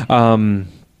mean.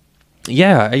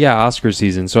 Oscar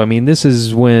season. So this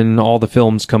is when all the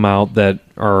films come out that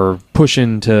are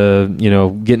pushing to,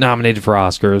 get nominated for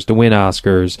Oscars, to win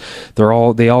Oscars.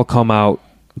 They all come out.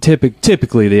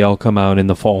 Typically, they all come out in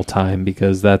the fall time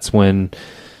because that's when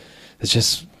it's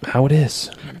just how it is.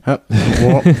 How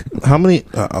many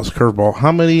curveball?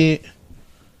 How many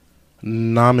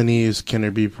nominees can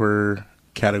there be per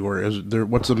category?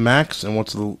 What's the max and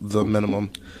what's the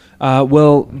minimum?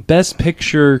 Best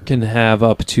Picture can have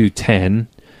up to 10,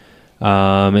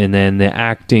 and then the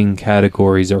acting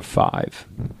categories are 5.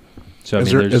 So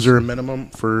is there a minimum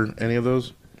for any of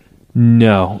those?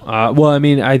 No.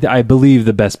 I believe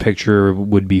the Best Picture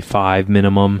would be 5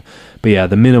 minimum, but yeah,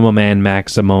 the minimum and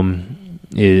maximum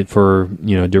for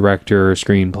director,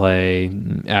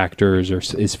 screenplay, actors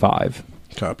is 5.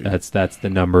 Copy. That's the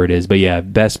number it is. But yeah,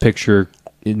 Best Picture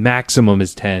maximum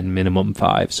is 10, minimum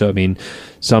 5. So I mean,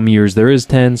 some years there is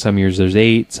 10, some years there's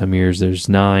 8, some years there's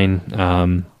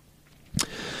 9.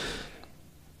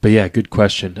 But yeah, good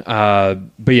question. But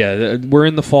yeah, we're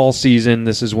in the fall season.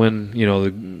 This is when, you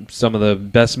know, some of the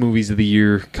best movies of the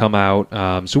year come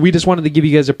out. So we just wanted to give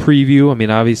you guys a preview. I mean,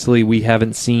 obviously we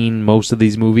haven't seen most of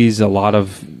these movies. A lot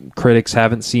of critics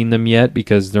haven't seen them yet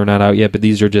because they're not out yet, but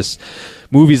these are just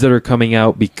movies that are coming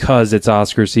out because it's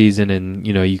Oscar season, and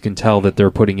you know, you can tell that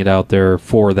they're putting it out there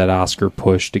for that Oscar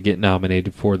push to get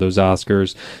nominated for those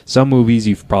Oscars. Some movies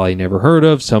you've probably never heard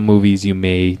of, some movies you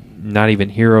may not even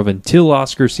hear of until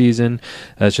Oscar season.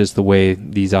 That's just the way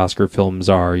these Oscar films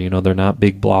are. You know, they're not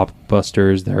big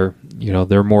blockbusters. They're, you know,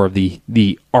 they're more of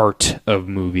the art of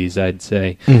movies, I'd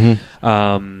say.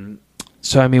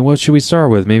 So, I mean, what should we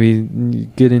start with? Maybe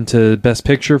get into Best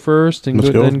Picture first, and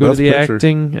then go to the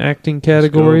acting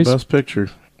categories. Best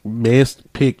Picture.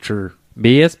 Best Picture.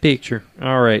 Best Picture.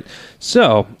 All right.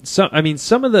 So I mean,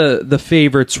 some of the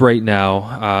favorites right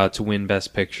now to win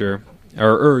Best Picture,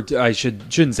 or I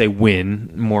shouldn't say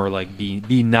win, more like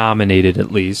be nominated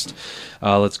at least.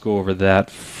 Let's go over that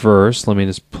first. Let me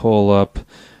just pull up.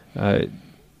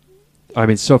 I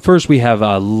mean, so first we have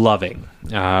Loving,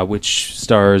 which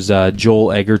stars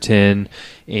Joel Egerton,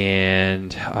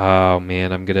 and oh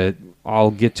man,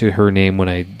 I'll get to her name when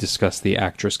I discuss the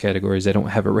actress categories. I don't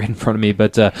have it right in front of me,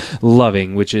 but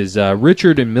Loving, which is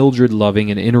Richard and Mildred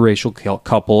Loving, an interracial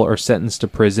couple, are sentenced to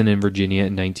prison in Virginia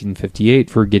in 1958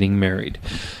 for getting married.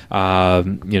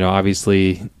 You know,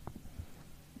 obviously,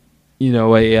 you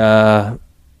know, a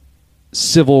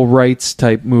civil rights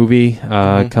type movie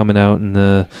coming out in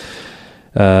the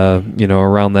you know,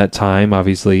 around that time.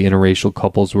 Obviously interracial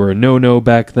couples were a no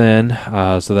back then,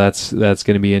 so that's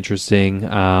going to be interesting.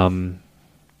 And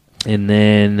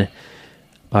then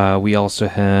we also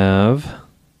have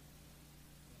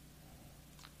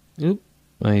so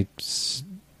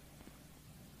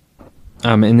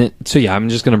yeah, I'm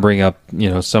just going to bring up, you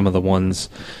know, some of the ones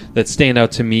that stand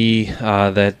out to me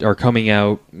that are coming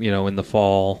out, you know, in the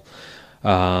fall,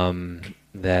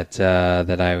 that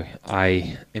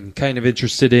I am kind of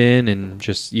interested in, and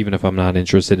just even if I'm not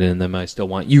interested in them, I still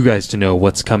want you guys to know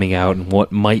what's coming out and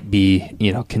what might be,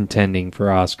 you know, contending for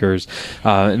Oscars.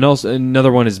 And also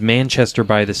another one is Manchester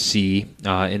by the Sea.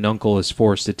 An uncle is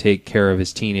forced to take care of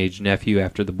his teenage nephew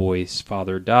after the boy's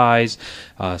father dies,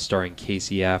 starring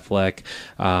Casey Affleck.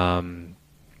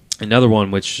 Another one,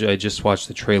 which I just watched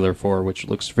the trailer for, which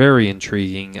looks very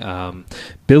intriguing.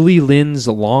 Billy Lynn's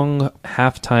Long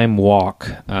Halftime Walk.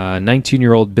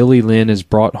 19-year-old Billy Lynn is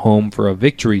brought home for a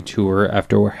victory tour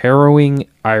after a harrowing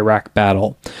Iraq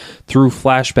battle. Through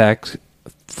flashbacks,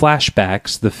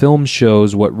 the film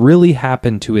shows what really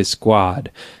happened to his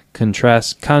squad,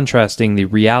 contrasting the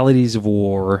realities of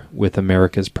war with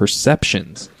America's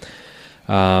perceptions.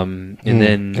 And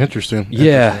then interesting.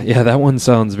 Yeah, that one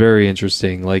sounds very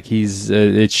interesting. Like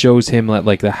it shows him at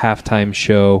like the halftime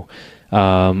show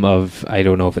of, I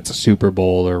don't know if it's a Super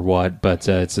Bowl or what, but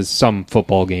it's some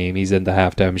football game. He's in the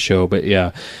halftime show, but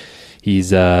yeah,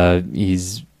 he's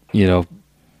you know,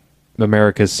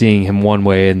 America's seeing him one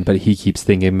way, but he keeps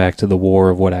thinking back to the war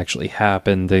of what actually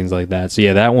happened, things like that. So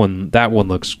yeah, that one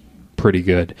looks pretty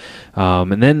good.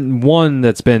 And then one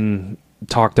that's been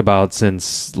talked about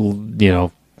since, you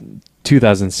know,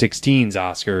 2016's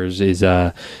Oscars is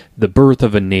The Birth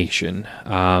of a Nation,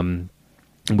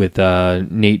 with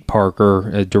Nate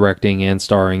Parker directing and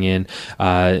starring in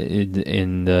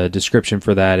the description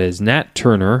for that is Nat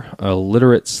Turner, a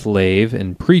literate slave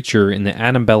and preacher in the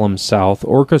antebellum South,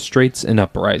 orchestrates an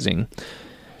uprising.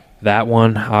 That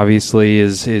one obviously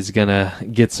is gonna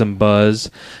get some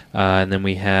buzz. And then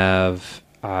we have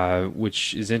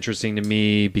which is interesting to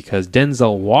me because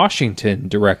Denzel Washington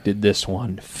directed this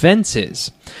one,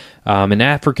 Fences. An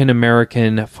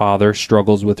African-American father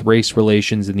struggles with race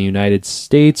relations in the United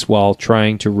States while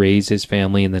trying to raise his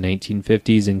family in the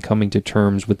 1950s and coming to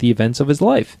terms with the events of his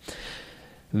life.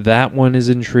 That one is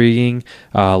intriguing.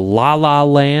 La La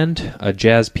Land, a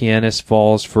jazz pianist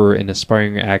falls for an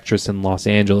aspiring actress in Los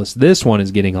Angeles. This one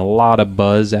is getting a lot of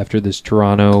buzz after this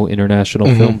Toronto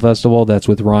International Film Festival. That's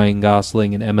with Ryan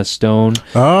Gosling and Emma Stone.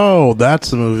 Oh,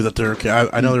 that's the movie that they're...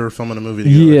 I know they were filming a movie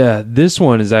together. Yeah, this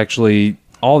one is actually...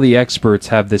 All the experts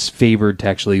have this favored to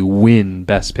actually win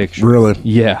Best Picture. Really?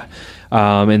 Yeah.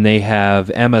 And they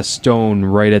have Emma Stone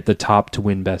right at the top to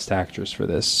win Best Actress for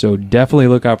this. So definitely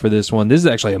look out for this one. This is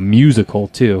actually a musical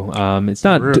too. It's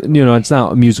not, you know, it's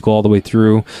not a musical all the way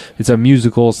through. It's a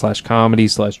musical / comedy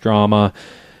 / drama.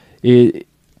 I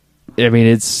mean,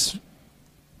 it's,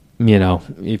 you know,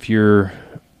 if you're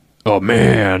oh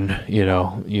man,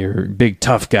 you're a big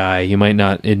tough guy. You might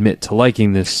not admit to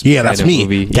liking this. Yeah, that's me.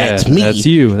 Movie. That's yeah, me. That's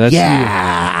you. That's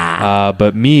yeah. you.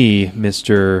 But me,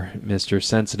 Mr.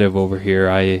 Sensitive over here,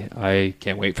 I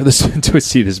can't wait for this to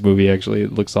see this movie. Actually,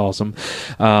 it looks awesome.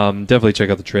 Definitely check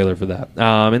out the trailer for that.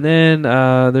 And then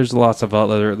there's lots of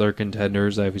other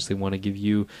contenders. I obviously want to give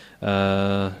you.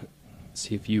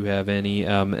 See if you have any.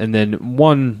 And then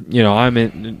one,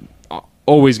 I'm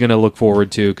always going to look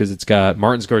forward to because it's got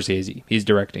Martin Scorsese. He's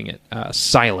directing it.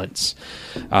 Silence.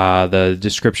 The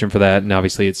description for that, and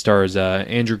obviously it stars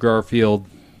Andrew Garfield,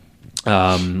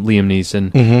 Liam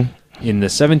Neeson. Mm-hmm. In the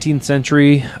 17th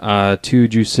century, two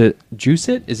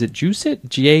Jesuit? Is it Jesuit?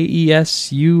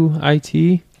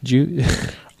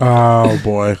 Jesuit? Oh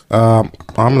boy, I'm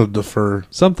gonna defer.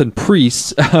 Something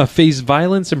priests face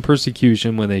violence and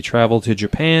persecution when they travel to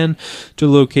Japan to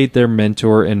locate their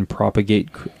mentor and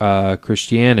propagate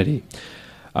Christianity.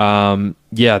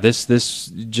 This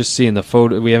just seeing the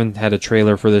photo, we haven't had a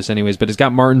trailer for this anyways, but it's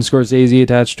got Martin Scorsese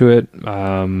attached to it.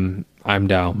 I'm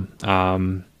down.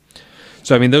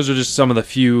 So I mean, those are just some of the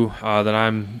few that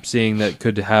I'm seeing that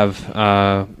could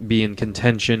have be in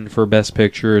contention for Best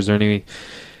Picture. Is there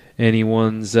any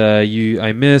ones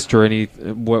I missed, or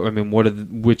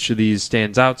which of these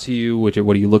stands out to you? What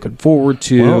are you looking forward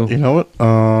to? Well, you know what?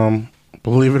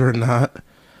 Believe it or not,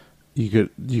 you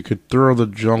could throw the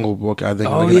Jungle Book. I think.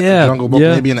 Oh like yeah, Jungle Book.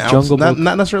 Yeah. Maybe an outside,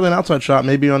 not necessarily an outside shot.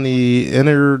 Maybe on the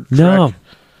inner track. No.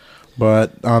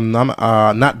 But I'm not.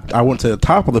 I wouldn't say the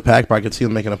top of the pack, but I could see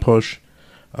them making a push.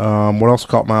 What else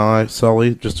caught my eye?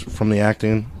 Sully, just from the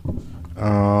acting.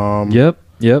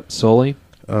 Yep. Sully.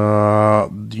 A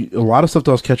lot of stuff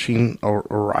that was catching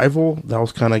Arrival. That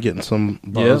was kind of getting some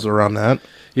buzz around that.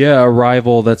 Yeah,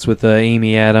 Arrival. That's with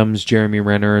Amy Adams, Jeremy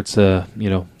Renner. It's a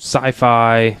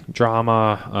sci-fi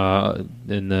drama.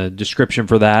 And the description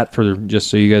for that, for just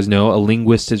so you guys know, a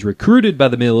linguist is recruited by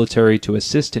the military to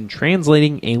assist in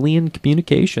translating alien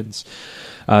communications.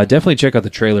 Definitely check out the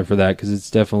trailer for that because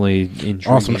it's definitely intriguing.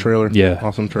 Awesome trailer. Yeah,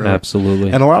 awesome trailer.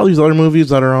 Absolutely. And a lot of these other movies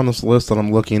that are on this list that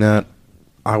I'm looking at,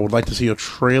 I would like to see a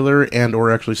trailer and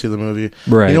or actually see the movie.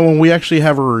 Right. When we actually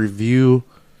have a review,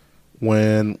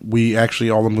 when we actually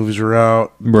all the movies are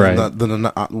out. Right.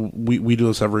 We do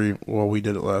this we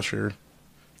did it last year.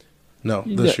 No,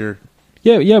 this year.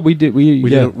 Yeah, we did. We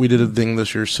did a thing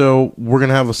this year. So we're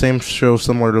gonna have the same show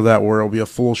similar to that, where it'll be a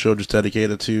full show just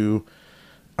dedicated to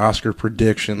Oscar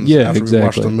predictions. Yeah, after exactly. we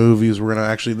watch the movies, we're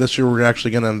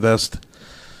gonna invest.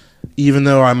 Even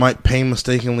though I might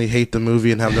painstakingly hate the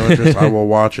movie and have no interest, I will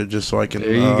watch it just so I can.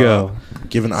 There you go.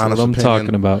 Give an honest what I'm opinion.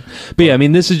 talking about. But yeah, I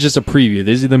mean, this is just a preview.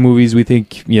 These are the movies we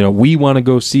think we want to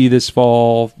go see this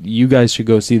fall. You guys should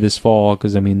go see this fall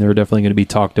because I mean they're definitely going to be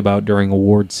talked about during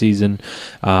award season.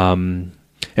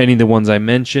 Any of the ones I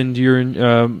mentioned,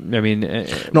 No,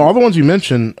 all the ones you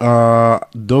mentioned,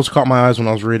 those caught my eyes when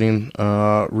I was reading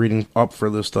up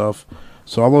for this stuff.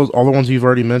 So all the ones you've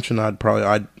already mentioned, I'm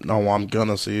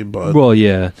gonna see. But well,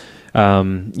 yeah. I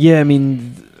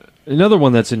mean, another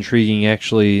one that's intriguing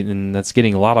actually, and that's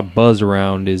getting a lot of buzz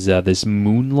around is this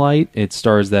Moonlight. It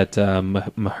stars that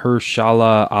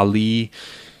Mahershala Ali.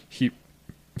 He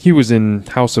was in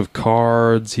House of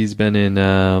Cards. He's been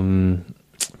in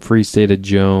Free State of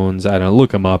Jones. I don't know.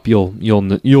 Look him up. You'll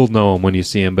know him when you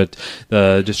see him. But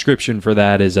the description for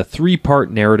that is a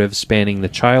 3-part narrative spanning the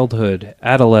childhood,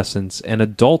 adolescence, and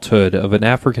adulthood of an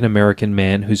African American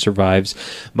man who survives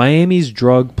Miami's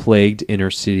drug-plagued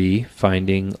inner city,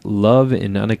 finding love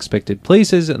in unexpected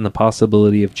places and the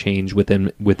possibility of change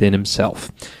within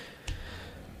himself.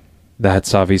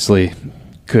 That's obviously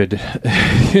could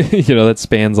that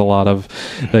spans a lot of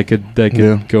that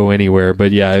could go anywhere,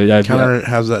 but yeah, kind of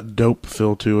has that dope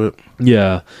feel to it.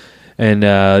 Yeah, and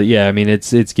I mean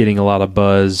it's getting a lot of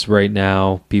buzz right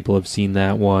now. People have seen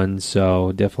that one,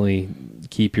 so definitely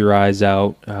keep your eyes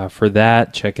out for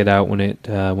that. Check it out when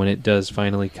it does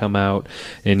finally come out.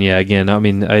 And yeah, again, I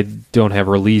mean, I don't have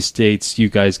release dates. You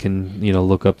guys can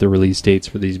look up the release dates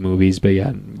for these movies. But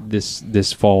yeah,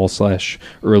 this fall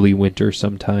 / early winter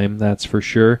sometime, that's for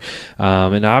sure.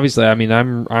 And obviously, I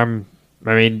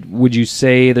mean, would you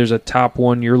say there's a top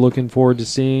one you're looking forward to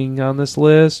seeing on this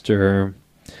list, or?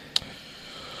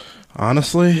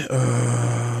 Honestly,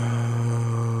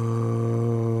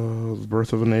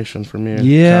 Birth of a Nation for me.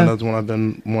 Yeah. That's one I've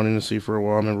been wanting to see for a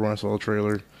while. I remember when I saw the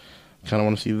trailer. Kind of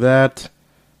want to see that.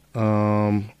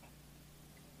 The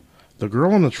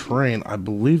Girl on the Train, I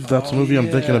believe that's a movie I'm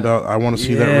thinking about. I want to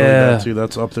see that really bad too.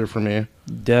 That's up there for me.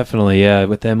 Definitely, yeah.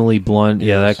 With Emily Blunt,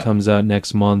 that comes out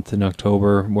next month in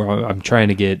October. Where I'm trying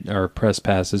to get our press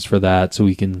passes for that so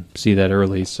we can see that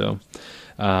early. So,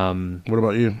 what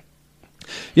about you?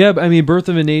 Yeah, I mean, Birth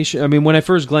of a Nation. I mean, when I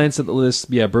first glanced at the list,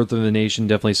 yeah, Birth of a Nation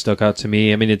definitely stuck out to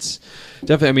me. I mean, it's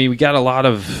definitely. I mean, we got a lot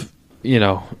of,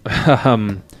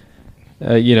 because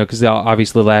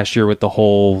obviously last year with the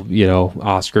whole,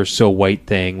 Oscars so white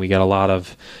thing, we got a lot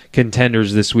of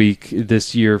contenders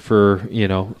this year for,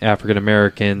 African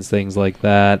Americans, things like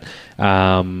that.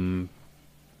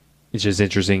 It's just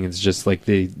interesting. It's just like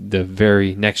the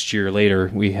very next year later,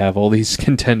 we have all these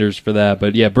contenders for that.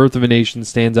 But yeah, Birth of a Nation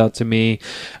stands out to me,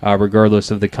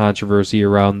 regardless of the controversy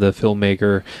around the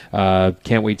filmmaker.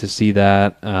 Can't wait to see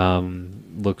that.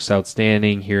 Looks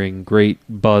outstanding, hearing great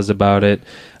buzz about it.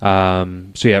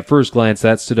 So yeah, at first glance,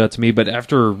 that stood out to me. But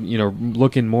after,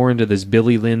 looking more into this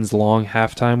Billy Lynn's Long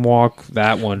Halftime Walk,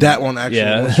 that one actually,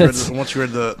 yeah, once you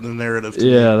read the narrative.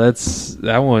 Yeah,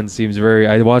 that one seems very.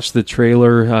 I watched the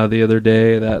trailer the other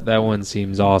day. That one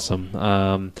seems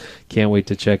awesome. Can't wait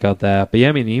to check out that. But yeah,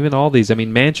 I mean, even all these. I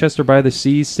mean, Manchester by the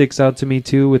Sea sticks out to me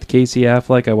too with Casey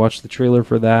Affleck. I watched the trailer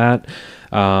for that.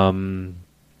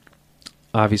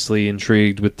 Obviously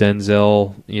intrigued with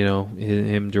Denzel,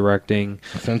 him directing.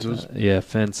 Fences.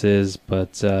 Fences.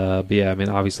 But yeah, I mean,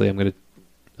 obviously I'm going to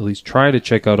at least try to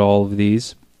check out all of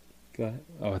these. Go ahead.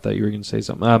 Oh, I thought you were going to say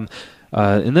something.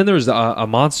 And then there's A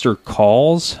Monster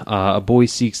Calls. A boy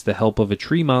seeks the help of a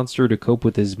tree monster to cope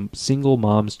with his single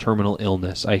mom's terminal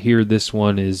illness. I hear this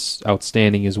one is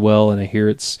outstanding as well, and I hear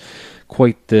it's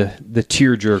quite the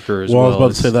tearjerker as well. I was about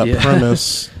to say that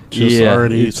premise just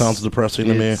already sounds depressing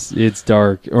to me. It's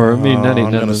dark. Or, I mean, not even...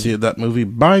 I'm going to see that movie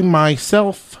by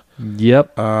myself.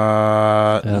 Yep.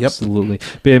 Absolutely. Yep.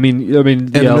 But I mean, in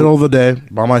the middle of the day,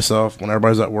 by myself, when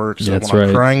everybody's at work. So that's when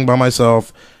I'm crying by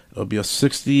myself, it'll be a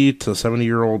 60 to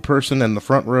 70-year-old person in the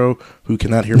front row who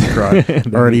cannot hear me cry.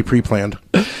 Already pre-planned.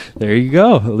 There you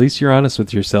go. At least you're honest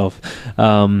with yourself.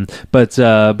 But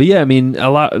yeah, I mean, a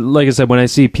lot. Like I said, when I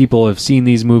see people have seen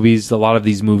these movies, a lot of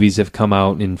these movies have come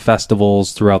out in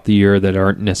festivals throughout the year that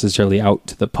aren't necessarily out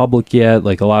to the public yet.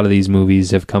 Like a lot of these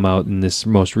movies have come out in this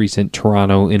most recent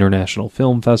Toronto International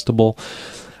Film Festival.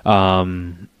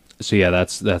 So yeah,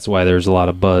 that's why there's a lot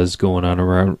of buzz going on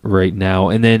around right now.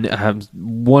 And then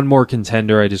one more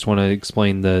contender I just want to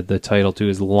explain the title to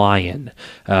is Lion.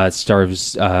 It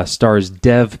stars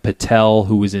Dev Patel,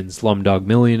 who was in Slumdog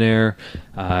Millionaire.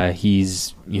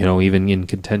 He's even in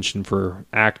contention for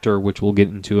actor, which we'll get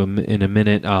into in a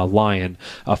minute. Lion,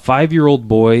 a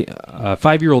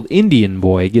 5-year-old Indian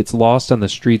boy gets lost on the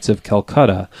streets of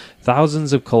Calcutta,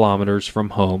 thousands of kilometers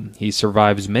from home. He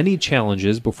survives many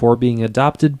challenges before being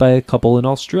adopted by a couple in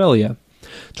Australia.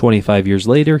 25 years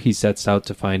later, he sets out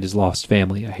to find his lost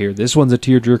family. I hear this one's a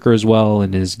tearjerker as well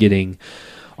and is getting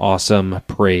awesome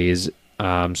praise.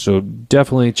 So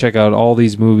definitely check out all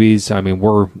these movies. I mean,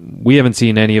 we haven't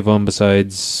seen any of them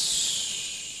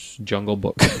besides Jungle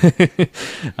Book. But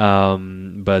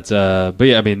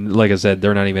yeah, I mean, like I said,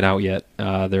 they're not even out yet.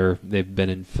 They've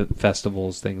been in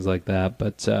festivals, things like that.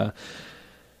 But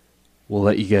we'll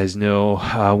let you guys know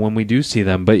when we do see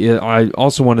them. But yeah, I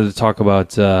also wanted to talk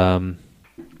about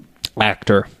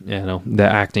actor. The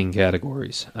acting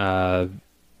categories.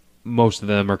 Most of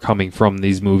them are coming from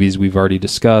these movies we've already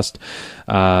discussed.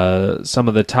 Some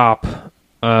of the top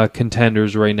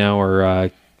contenders right now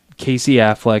are Casey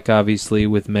Affleck, obviously,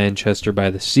 with Manchester by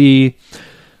the Sea.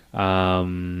 I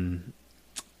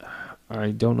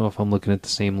don't know if I'm looking at the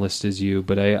same list as you,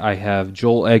 but I have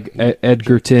Joel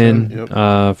Edgerton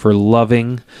for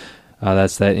Loving.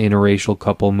 That's that interracial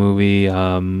couple movie.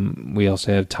 We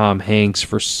also have Tom Hanks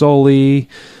for Sully.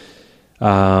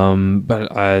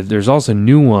 But there's also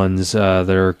new ones that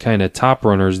are kind of top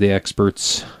runners. The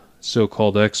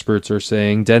so-called experts are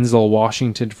saying Denzel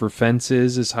Washington for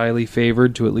Fences is highly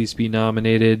favored to at least be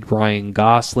nominated. Ryan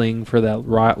Gosling for that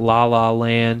La La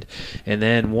Land, and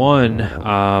then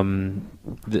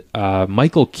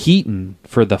Michael Keaton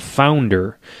for The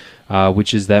Founder,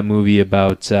 which is that movie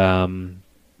about Ray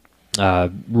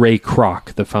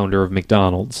Kroc, the founder of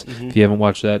McDonald's. Mm-hmm. If you haven't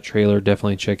watched that trailer,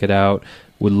 definitely check it out.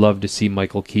 Would love to see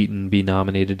Michael Keaton be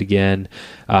nominated again.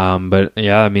 But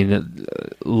yeah, I mean,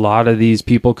 a lot of these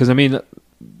people, because I mean,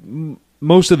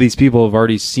 most of these people have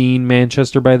already seen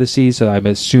Manchester by the Sea, so I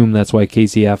assume that's why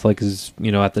Casey Affleck is,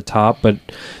 at the top. But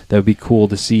that would be cool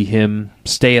to see him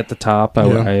stay at the top.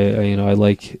 I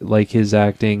like his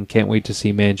acting. Can't wait to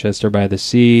see Manchester by the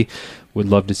Sea. Would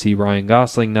love to see Ryan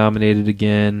Gosling nominated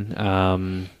again.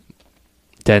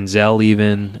 Denzel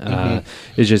even.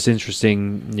 It's just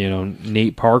interesting,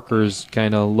 Nate Parker's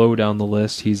kind of low down the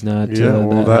list. He's not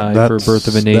that high for Birth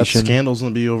of a Nation. That scandal's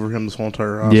going to be over him this whole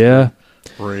entire Oscar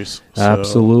race. So,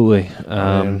 absolutely.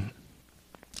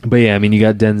 But yeah, I mean, you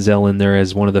got Denzel in there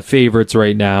as one of the favorites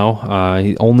right now.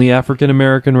 Only African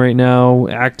American right now,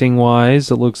 acting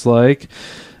wise. It looks like.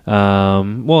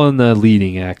 Well, in the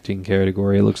leading acting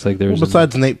category, it looks like there's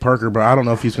besides Nate Parker, but I don't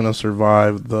know if he's going to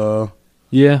survive the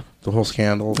whole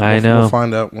scandal. I know. We'll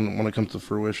find out when it comes to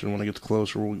fruition. When it gets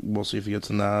closer, we'll see if he gets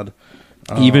a nod.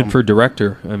 Even for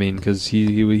director, I mean, because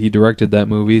he directed that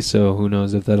movie, so who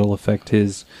knows if that'll affect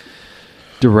his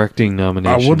directing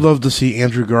nomination. I would love to see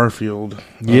Andrew Garfield.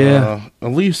 Yeah,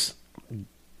 at least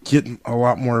get a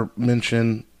lot more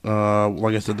mention.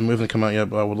 Like I said, the movie hasn't come out yet,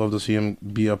 but I would love to see him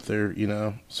be up there.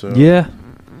 So yeah.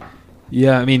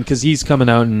 I mean, because he's coming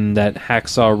out in that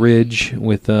Hacksaw Ridge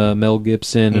with Mel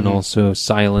Gibson, and also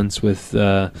Silence with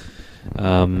Martin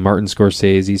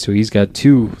Scorsese. So he's got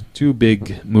two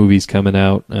big movies coming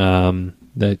out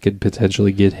that could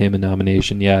potentially get him a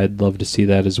nomination. Yeah, I'd love to see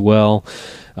that as well.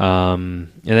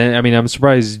 And then, I mean, I'm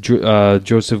surprised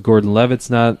Joseph Gordon-Levitt's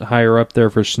not higher up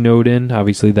there for Snowden.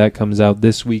 Obviously, that comes out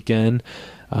this weekend.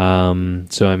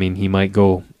 So, I mean, he might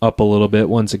go up a little bit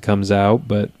once it comes out,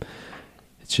 but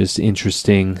it's just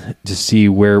interesting to see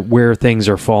where things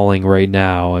are falling right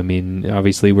now. I mean,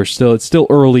 obviously, it's still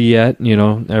early yet.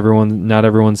 Not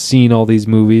everyone's seen all these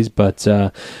movies, but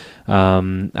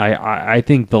I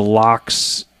think the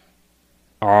locks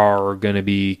are going to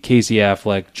be Casey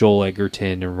Affleck, Joel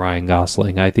Edgerton, and Ryan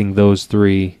Gosling. I think those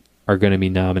three are going to be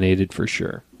nominated for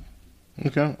sure.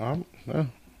 Okay. Yeah.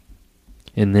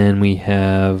 And then we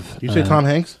have... You say Tom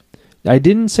Hanks? I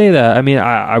didn't say that. I mean,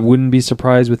 I wouldn't be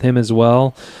surprised with him as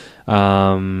well.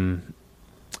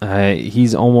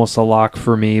 He's almost a lock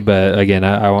for me, but again,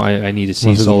 I need to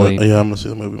see Sully. Yeah, I'm going to see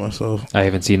the movie myself. I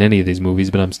haven't seen any of these movies,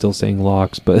 but I'm still saying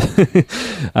locks. But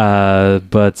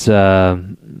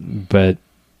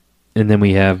and then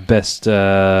we have Best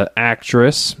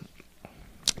Actress.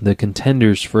 The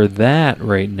contenders for that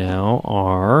right now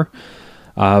are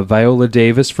Viola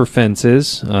Davis for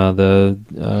Fences.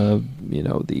 Denzel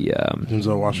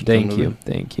Washington.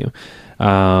 Thank you.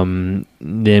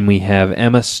 Then we have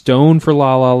Emma Stone for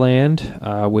La La Land,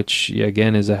 which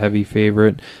again is a heavy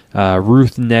favorite.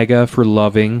 Ruth Negga for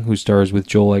Loving, who stars with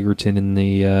Joel Edgerton in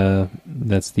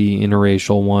that's the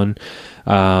interracial one.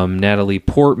 Natalie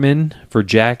Portman for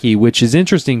Jackie, which is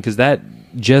interesting because that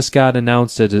just got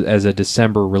announced as a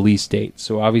December release date.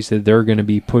 So obviously they're going to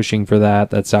be pushing for that.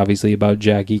 That's obviously about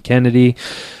Jackie Kennedy.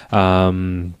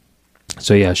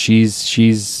 So yeah,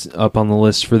 she's up on the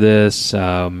list for this.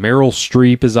 Meryl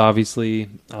Streep is obviously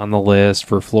on the list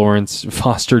for Florence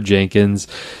Foster Jenkins.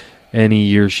 Any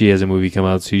year she has a movie come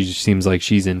out, she seems like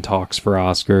she's in talks for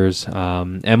Oscars.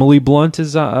 Emily Blunt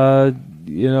is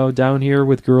down here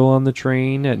with Girl on the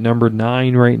Train at number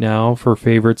 9 right now for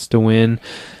favorites to win.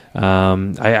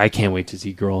 I can't wait to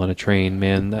see Girl on a Train,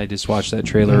 man. I just watched that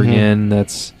trailer again.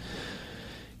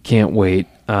 Can't wait.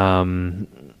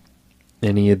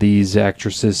 Any of these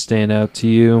actresses stand out to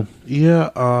you?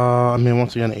 Yeah, I mean,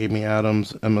 once again, Amy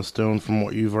Adams, Emma Stone, from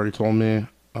what you've already told me.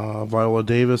 Viola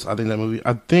Davis, I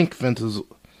think Fences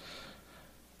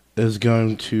is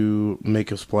going to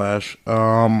make a splash.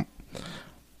 There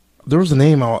was a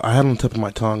name I had on the tip of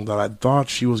my tongue that I thought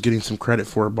she was getting some credit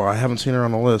for, but I haven't seen her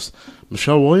on the list.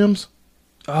 Michelle Williams?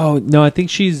 Oh, no, I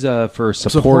think she's for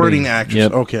supporting actress.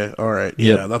 Yep. Okay, all right.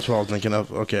 Yeah, Yep. that's what I was thinking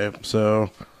of. Okay, so...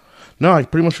 No, I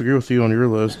pretty much agree with you on your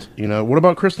list. What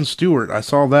about Kristen Stewart? I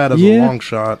saw that as a long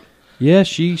shot. Yeah,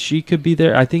 she could be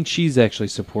there. I think she's actually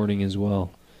supporting as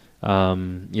well.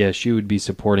 Yeah, she would be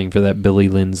supporting for that Billy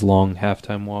Lynn's long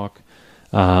halftime walk.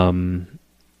 Or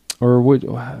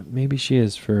maybe she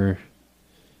is for...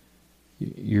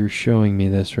 You're showing me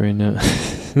this right now.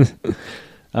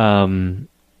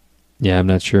 Yeah, I'm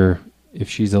not sure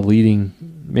if she's a leading...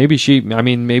 Maybe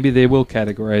they will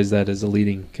categorize that as a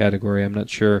leading category. I'm not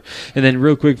sure. And then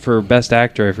real quick for Best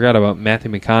Actor, I forgot about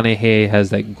Matthew McConaughey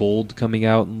has that Gold coming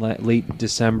out in late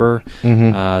December.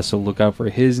 So look out for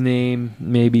his name,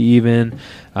 maybe even.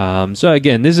 So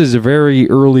again, this is a very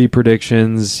early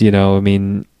predictions.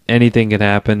 Anything can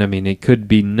happen. I mean, it could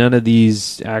be none of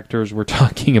these actors we're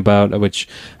talking about, which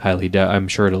highly doubt. I'm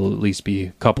sure it'll at least be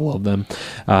a couple of them.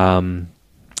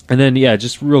 And then, yeah,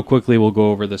 just real quickly, we'll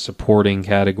go over the supporting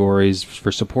categories.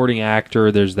 For supporting actor,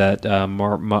 there's that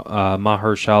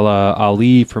Mahershala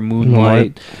Ali for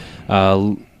Moonlight,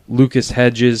 Lucas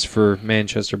Hedges for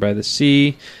Manchester by the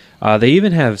Sea. They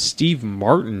even have Steve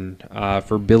Martin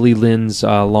for Billy Lynn's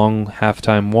Long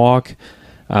Halftime Walk,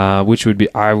 which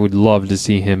I would love to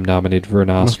see him nominated for an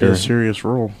Oscar. Must be a serious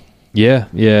role. Yeah,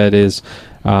 it is.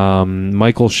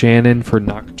 Michael Shannon for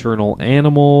Nocturnal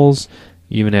Animals.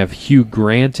 You even have Hugh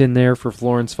Grant in there for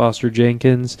Florence Foster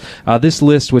Jenkins. This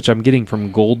list, which I'm getting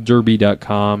from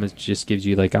GoldDerby.com, it just gives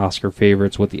you like Oscar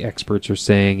favorites, what the experts are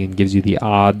saying, and gives you the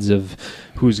odds of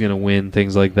who's going to win,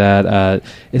 things like that.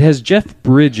 It has Jeff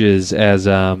Bridges as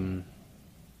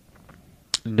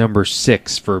number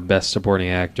 6 for Best Supporting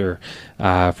Actor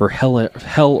for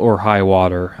Hell or High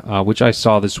Water, which I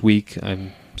saw this week.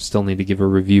 I still need to give a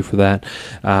review for that.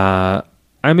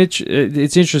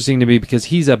 It's interesting to me because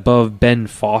he's above Ben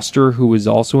Foster, who was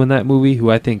also in that movie, who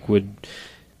I think would,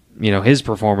 his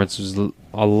performance was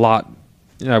a lot,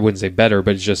 I wouldn't say better,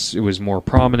 but it was more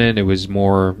prominent. It was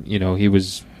more, he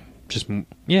was just, I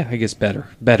guess better.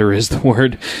 Better is the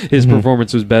word. His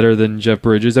performance was better than Jeff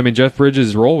Bridges. I mean, Jeff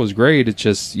Bridges' role was great. It's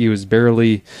just, he was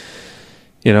barely,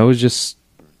 it was just,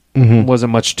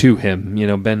 wasn't much to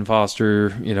him. Ben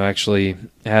Foster, actually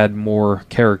had more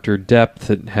character depth.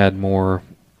 It had more,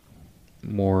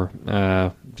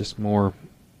 I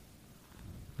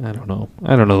don't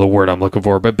know the word I'm looking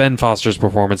for, but Ben Foster's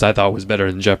performance I thought was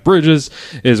better than Jeff Bridges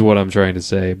is what I'm trying to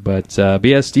say. But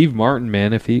yeah, Steve Martin,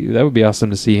 man, that would be awesome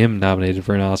to see him nominated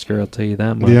for an Oscar, I'll tell you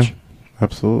that much. Yeah,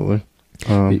 absolutely.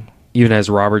 Even has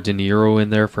Robert De Niro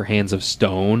in there for Hands of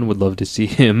Stone. Would love to see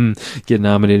him get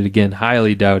nominated again.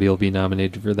 Highly doubt he'll be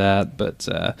nominated for that, but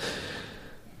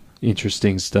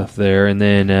interesting stuff there. And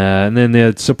then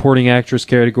the supporting actress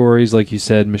categories, like you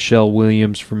said, Michelle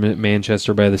Williams from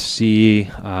Manchester by the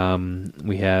Sea.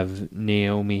 We have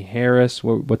Naomi Harris.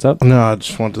 What's up? No, I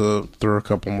just want to throw a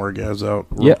couple more guys out.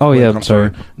 Yeah. Oh, yeah. I'm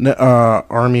sorry.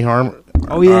 Armie Hammer.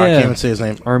 Oh, yeah. I can't even say his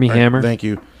name. Armie Hammer. Thank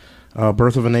you.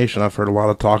 Birth of a Nation. I've heard a lot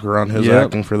of talk around his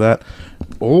acting for that.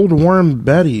 Old Warren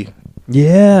Beatty.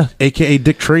 Yeah. A.K.A.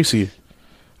 Dick Tracy.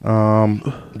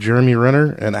 Jeremy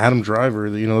Renner and Adam Driver.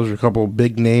 Those are a couple of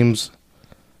big names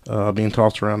being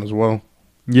tossed around as well.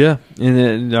 Yeah.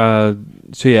 And then,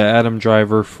 Adam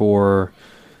Driver for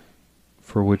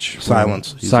which?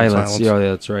 Silence. Silence. Yeah,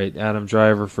 that's right. Adam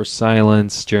Driver for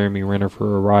Silence. Jeremy Renner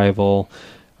for Arrival.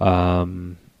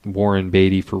 Warren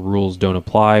Beatty for Rules Don't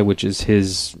Apply, which is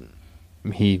his...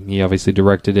 He obviously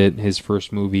directed it, his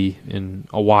first movie in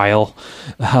a while,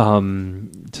 to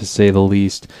say the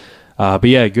least. But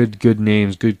yeah, good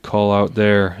names, good call out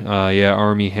there.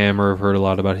 Armie Hammer, I've heard a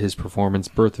lot about his performance.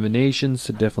 Birth of a Nation,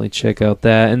 so definitely check out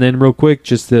that. And then real quick,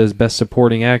 just the Best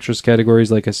Supporting Actress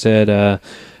categories, like I said,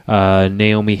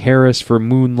 Naomi Harris for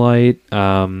Moonlight,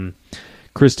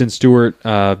 Kristen Stewart,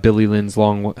 Billy Lynn's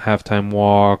Long Halftime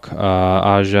Walk,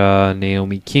 Aja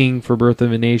Naomi King for Birth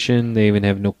of a Nation. They even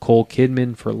have Nicole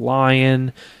Kidman for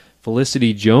Lion,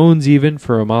 Felicity Jones even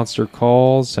for A Monster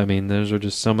Calls. I mean, those are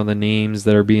just some of the names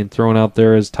that are being thrown out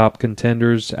there as top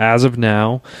contenders as of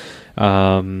now.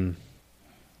 Any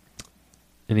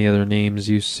other names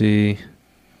you see?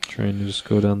 Trying to just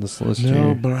go down this list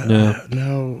here.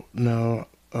 No.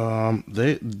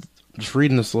 They just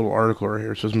reading this little article right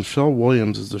here. It says Michelle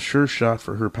Williams is the sure shot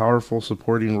for her powerful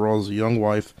supporting role as a young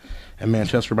wife in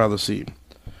Manchester by the Sea.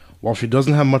 While she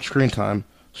doesn't have much screen time,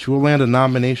 she will land a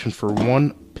nomination for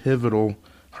one pivotal,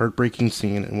 heartbreaking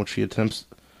scene in which she attempts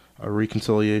a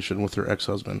reconciliation with her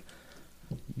ex-husband.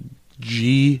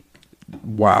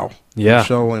 Wow. Yeah.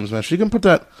 Michelle Williams, man. She can put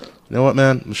that... You know what,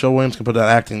 man? Michelle Williams can put that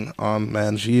acting on,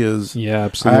 man. She is... Yeah,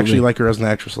 absolutely. I actually like her as an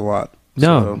actress a lot.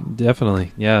 No,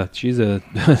 definitely. Yeah, she's an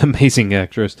amazing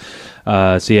actress.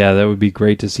 That would be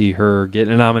great to see her get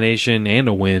a nomination and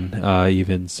a win,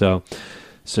 even. So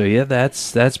yeah,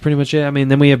 that's pretty much it. I mean,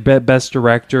 then we have Best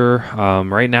Director.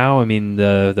 Right now, I mean,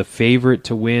 the favorite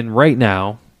to win right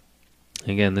now.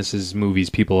 Again, this is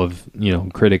movies people have,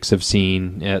 critics have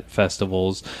seen at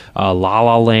festivals. La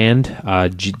La Land,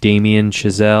 Damien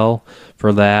Chazelle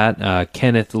for that.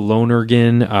 Kenneth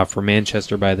Lonergan for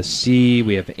Manchester by the Sea.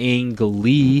 We have Ang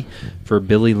Lee for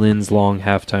Billy Lynn's Long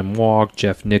Halftime Walk.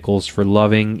 Jeff Nichols for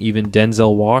Loving. Even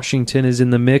Denzel Washington is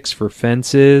in the mix for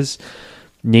Fences.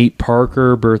 Nate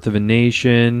Parker, Birth of a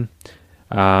Nation.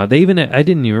 I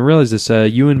didn't even realize this.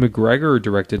 Ewan McGregor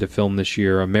directed a film this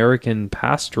year, American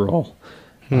Pastoral.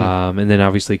 And then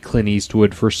obviously Clint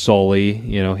Eastwood for Sully.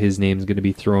 His name's going to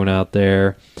be thrown out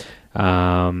there.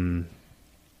 Those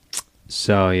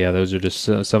are just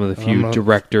some of the few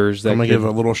directors that I'm going to give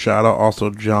a little shout out. Also,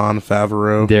 Jon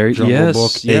Favreau, Jungle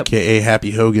Book, a.k.a.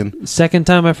 Happy Hogan. Second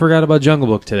time I forgot about Jungle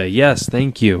Book today. Yes,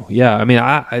 thank you. Yeah, I mean,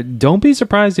 I don't be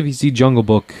surprised if you see Jungle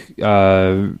Book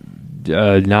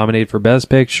nominated for Best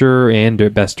Picture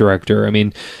and Best Director. I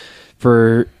mean,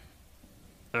 for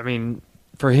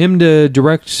him to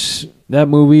direct that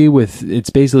movie it's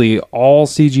basically all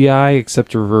CGI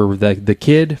except for the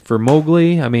kid for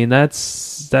Mowgli. I mean,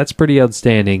 that's pretty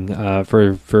outstanding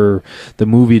for the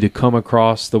movie to come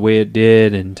across the way it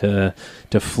did and to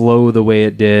flow the way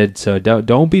it did. So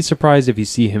don't be surprised if you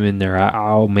see him in there.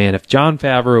 Oh man, if Jon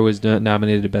Favreau is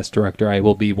nominated Best Director, I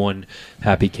will be one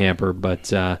happy camper.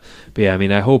 But yeah, I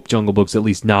mean, I hope Jungle Book's at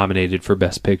least nominated for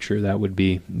Best Picture. That would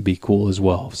be cool as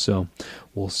well. So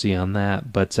we'll see on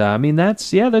that. But I mean,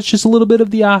 that's just a little bit of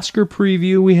the Oscar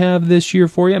preview we have this year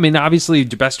for you. I mean, obviously,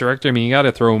 Best Director, I mean, you got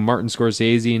to throw Martin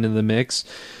Scorsese into the mix.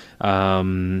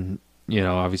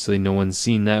 Obviously no one's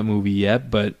seen that movie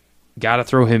yet, but got to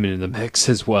throw him into the mix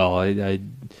as well. I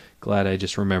glad I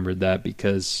just remembered that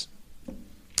because...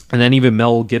 And then even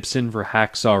Mel Gibson for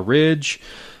Hacksaw Ridge.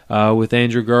 With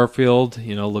Andrew Garfield,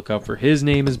 look out for his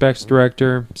name as Best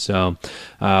Director. So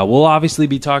we'll obviously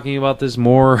be talking about this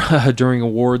more during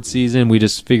award season. We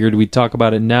just figured we'd talk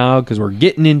about it now because we're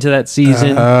getting into that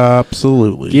season.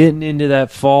 Absolutely. Getting into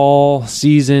that fall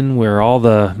season where all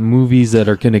the movies that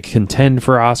are going to contend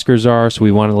for Oscars are. So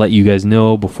we want to let you guys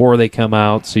know before they come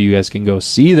out so you guys can go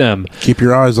see them. Keep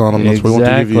your eyes on them. That's exactly. what we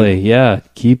want to give you. Yeah.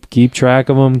 Keep track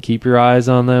of them. Keep your eyes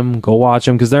on them. Go watch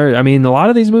them because a lot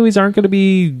of these movies aren't going to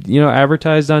be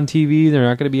advertised on TV. They're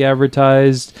not going to be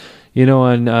advertised,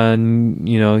 on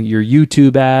your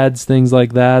YouTube ads, things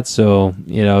like that. So,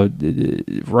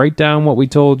 write down what we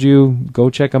told you.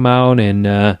 Go check them out,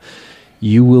 and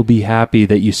you will be happy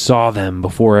that you saw them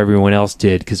before everyone else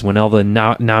did. Because when all the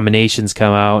nominations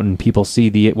come out and people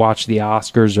watch the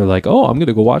Oscars, they're like, "Oh, I'm going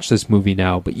to go watch this movie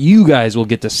now." But you guys will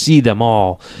get to see them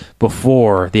all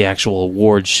before the actual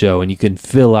awards show, and you can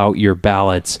fill out your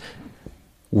ballots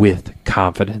with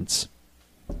confidence.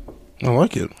 I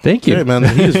like it. Thank you. Hey, man,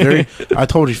 he is very... I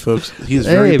told you, folks, he is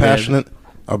very passionate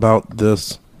about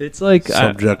this It's like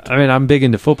subject. I'm big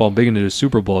into football, I'm big into the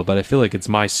Super Bowl, but I feel like it's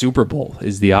my Super Bowl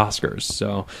is the Oscars.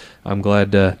 So I'm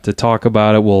glad to talk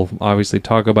about it. We'll obviously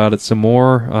talk about it some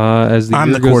more as the year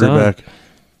goes on. I'm the quarterback.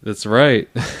 That's right.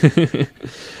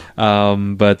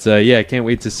 I can't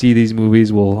wait to see these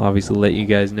movies. We'll obviously let you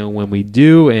guys know when we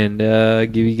do and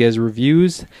give you guys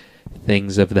reviews,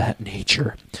 things of that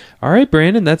nature. All right,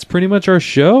 Brandon, that's pretty much our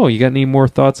show. You got any more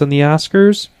thoughts on the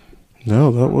Oscars? No,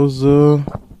 that was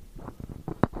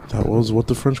what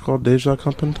the French call déjà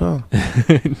compentin.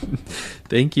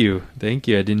 Thank you. I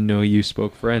didn't know you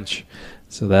spoke French,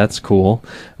 so that's cool.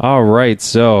 All right,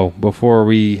 so before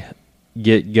we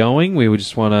get going, we would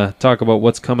just want to talk about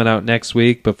what's coming out next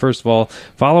week. But first of all,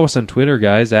 follow us on Twitter,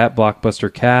 guys, at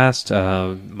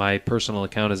BlockbusterCast. My personal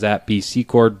account is at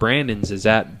BCCord. Brandon's is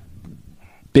at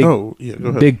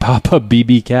Big Papa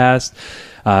BBcast.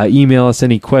 Email us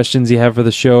any questions you have for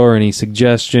the show or any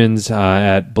suggestions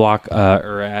at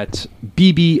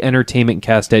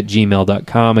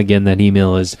bbentertainmentcast@gmail.com. Again, that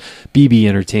email is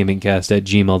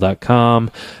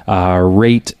bbentertainmentcast@gmail.com.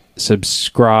 Rate,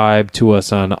 subscribe to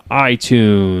us on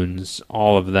iTunes,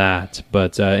 all of that.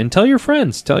 But and tell your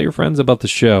friends about the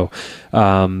show.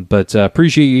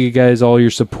 Appreciate you guys, all your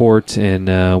support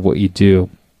and what you do.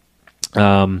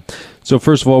 So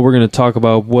first of all, we're going to talk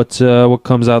about what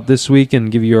comes out this week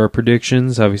and give you our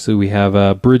predictions. Obviously, we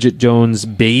have Bridget Jones'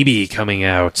 Baby coming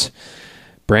out.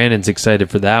 Brandon's excited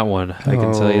for that one. I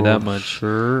can tell you that much.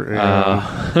 Sure.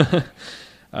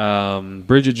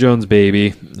 Bridget Jones'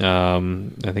 Baby. I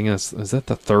think is that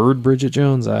the third Bridget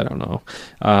Jones? I don't know.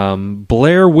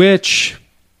 Blair Witch.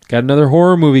 Got another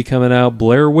horror movie coming out.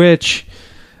 Blair Witch.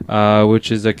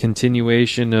 Which is a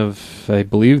continuation of, I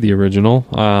believe, the original.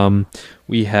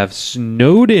 We have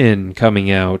Snowden coming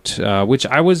out, which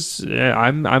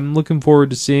I'm looking forward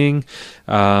to seeing.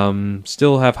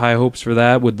 Still have high hopes for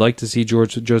that. Would like to see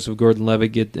Joseph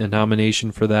Gordon-Levitt get a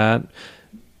nomination for that.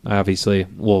 Obviously,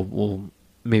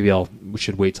 we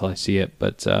should wait till I see it,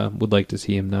 but would like to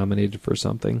see him nominated for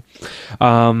something.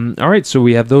 All right, so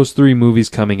we have those three movies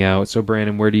coming out. So,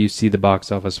 Brandon, where do you see the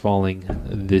box office falling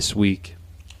this week?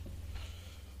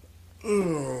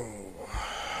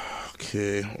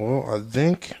 Okay, well, I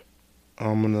think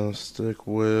I'm gonna stick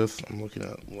with. I'm looking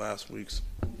at last week's.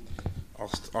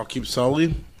 I'll keep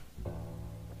Sully.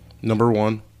 Number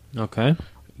one. Okay.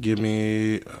 Give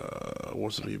me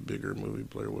what's gonna be a bigger movie,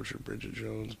 Blair Witch or Bridget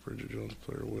Jones? Bridget Jones,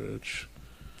 Blair Witch.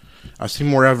 I see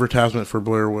more advertisement for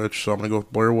Blair Witch, so I'm gonna go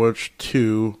with Blair Witch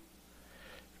 2.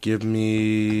 Give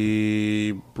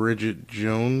me Bridget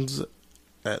Jones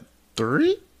at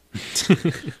 3.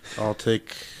 I'll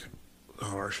take.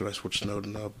 Or should I switch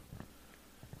Snowden up?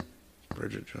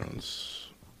 Bridget Jones,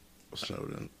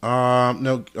 Snowden.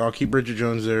 No, I'll keep Bridget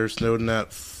Jones there. Snowden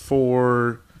at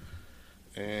 4,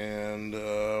 and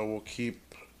we'll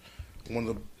keep one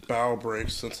of the Bow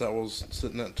Breaks, since that was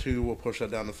sitting at 2, we'll push that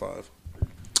down to 5.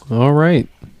 All right.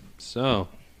 So,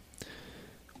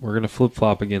 we're going to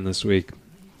flip-flop again this week.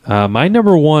 My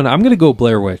number 1, I'm going to go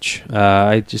Blair Witch.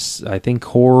 I think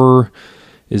horror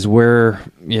is where,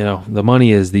 the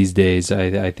money is these days.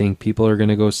 I think people are going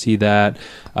to go see that.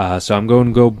 So I'm going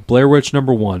to go Blair Witch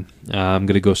number 1. I'm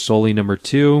going to go Sully number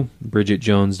 2, Bridget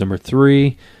Jones number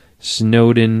 3,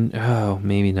 Snowden. Oh,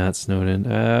 maybe not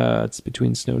Snowden. It's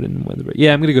between Snowden and When the...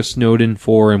 Yeah, I'm going to go Snowden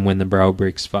 4 and When the Brow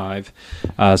Breaks 5.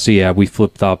 So yeah, we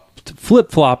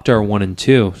flip-flopped our 1 and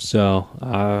 2.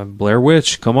 So Blair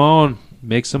Witch, come on,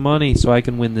 make some money so I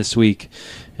can win this week,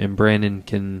 and Brandon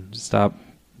can stop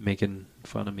making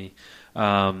fun of me.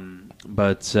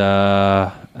 But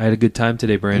I had a good time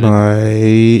today, Brandon.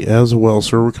 I as well,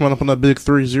 sir. We're coming up on that big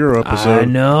 3-0 episode. I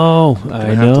know.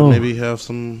 Have to maybe have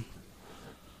some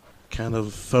kind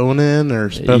of phone in or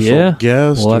special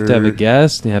guest. We'll have to have a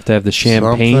guest. You have to have the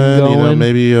champagne going.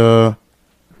 Maybe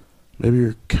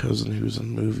your cousin who's in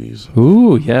movies.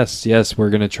 Ooh, yes. We're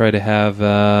gonna try to have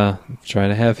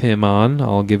him on.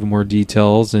 I'll give him more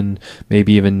details and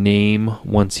maybe even name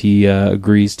once he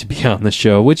agrees to be on the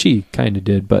show, which he kind of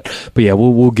did. But yeah,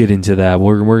 we'll get into that.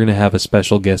 We're gonna have a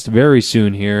special guest very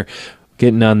soon here.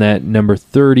 Getting on that number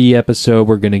 30 episode,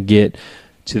 we're gonna get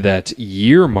to that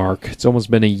year mark. It's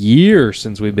almost been a year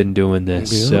since we've been doing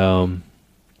this. Yeah. So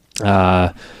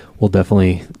we'll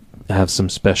definitely have some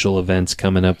special events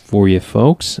coming up for you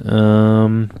folks.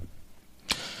 And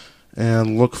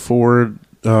look forward,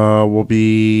 we'll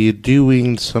be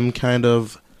doing some kind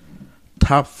of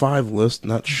top 5 list.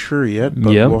 Not sure yet,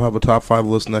 but we'll have a top 5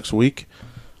 list next week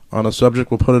on a subject.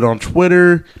 We'll put it on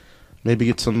Twitter, maybe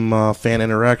get some fan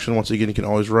interaction. Once again, you can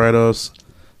always write us.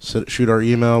 Shoot our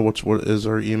email. What is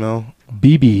our email?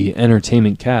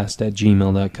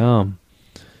 bbentertainmentcast@gmail.com.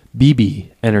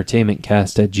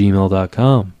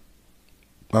 bbentertainmentcast@gmail.com.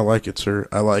 I like it, sir.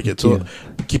 I like it. So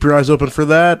keep your eyes open for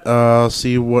that.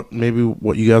 See what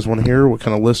you guys want to hear, what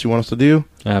kind of list you want us to do.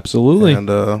 Absolutely. And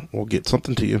we'll get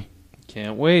something to you.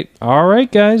 Can't wait. All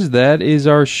right, guys. That is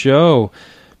our show.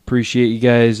 Appreciate you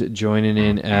guys joining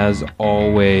in as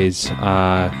always.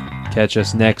 Catch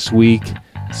us next week.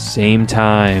 Same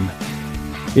time.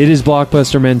 It is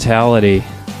Blockbuster Mentality.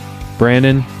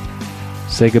 Brandon,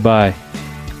 say goodbye.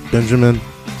 Benjamin,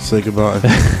 say goodbye.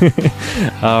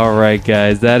 All right,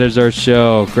 guys. That is our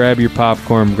show. Grab your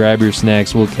popcorn, grab your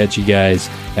snacks. We'll catch you guys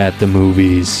at the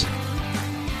movies.